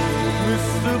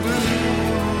 Mr.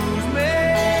 Blues Man?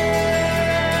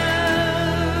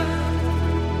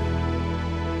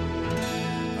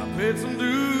 I paid some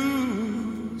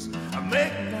dues, I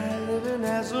make my living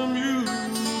as a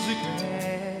music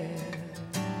man.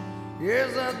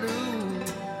 Yes, I do.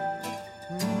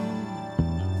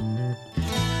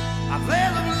 I play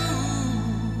the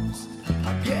blues, I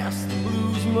guess the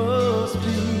blues must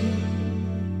be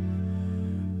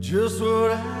just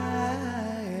what I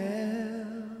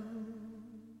am.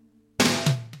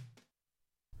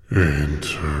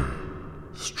 Enter,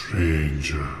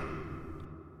 stranger.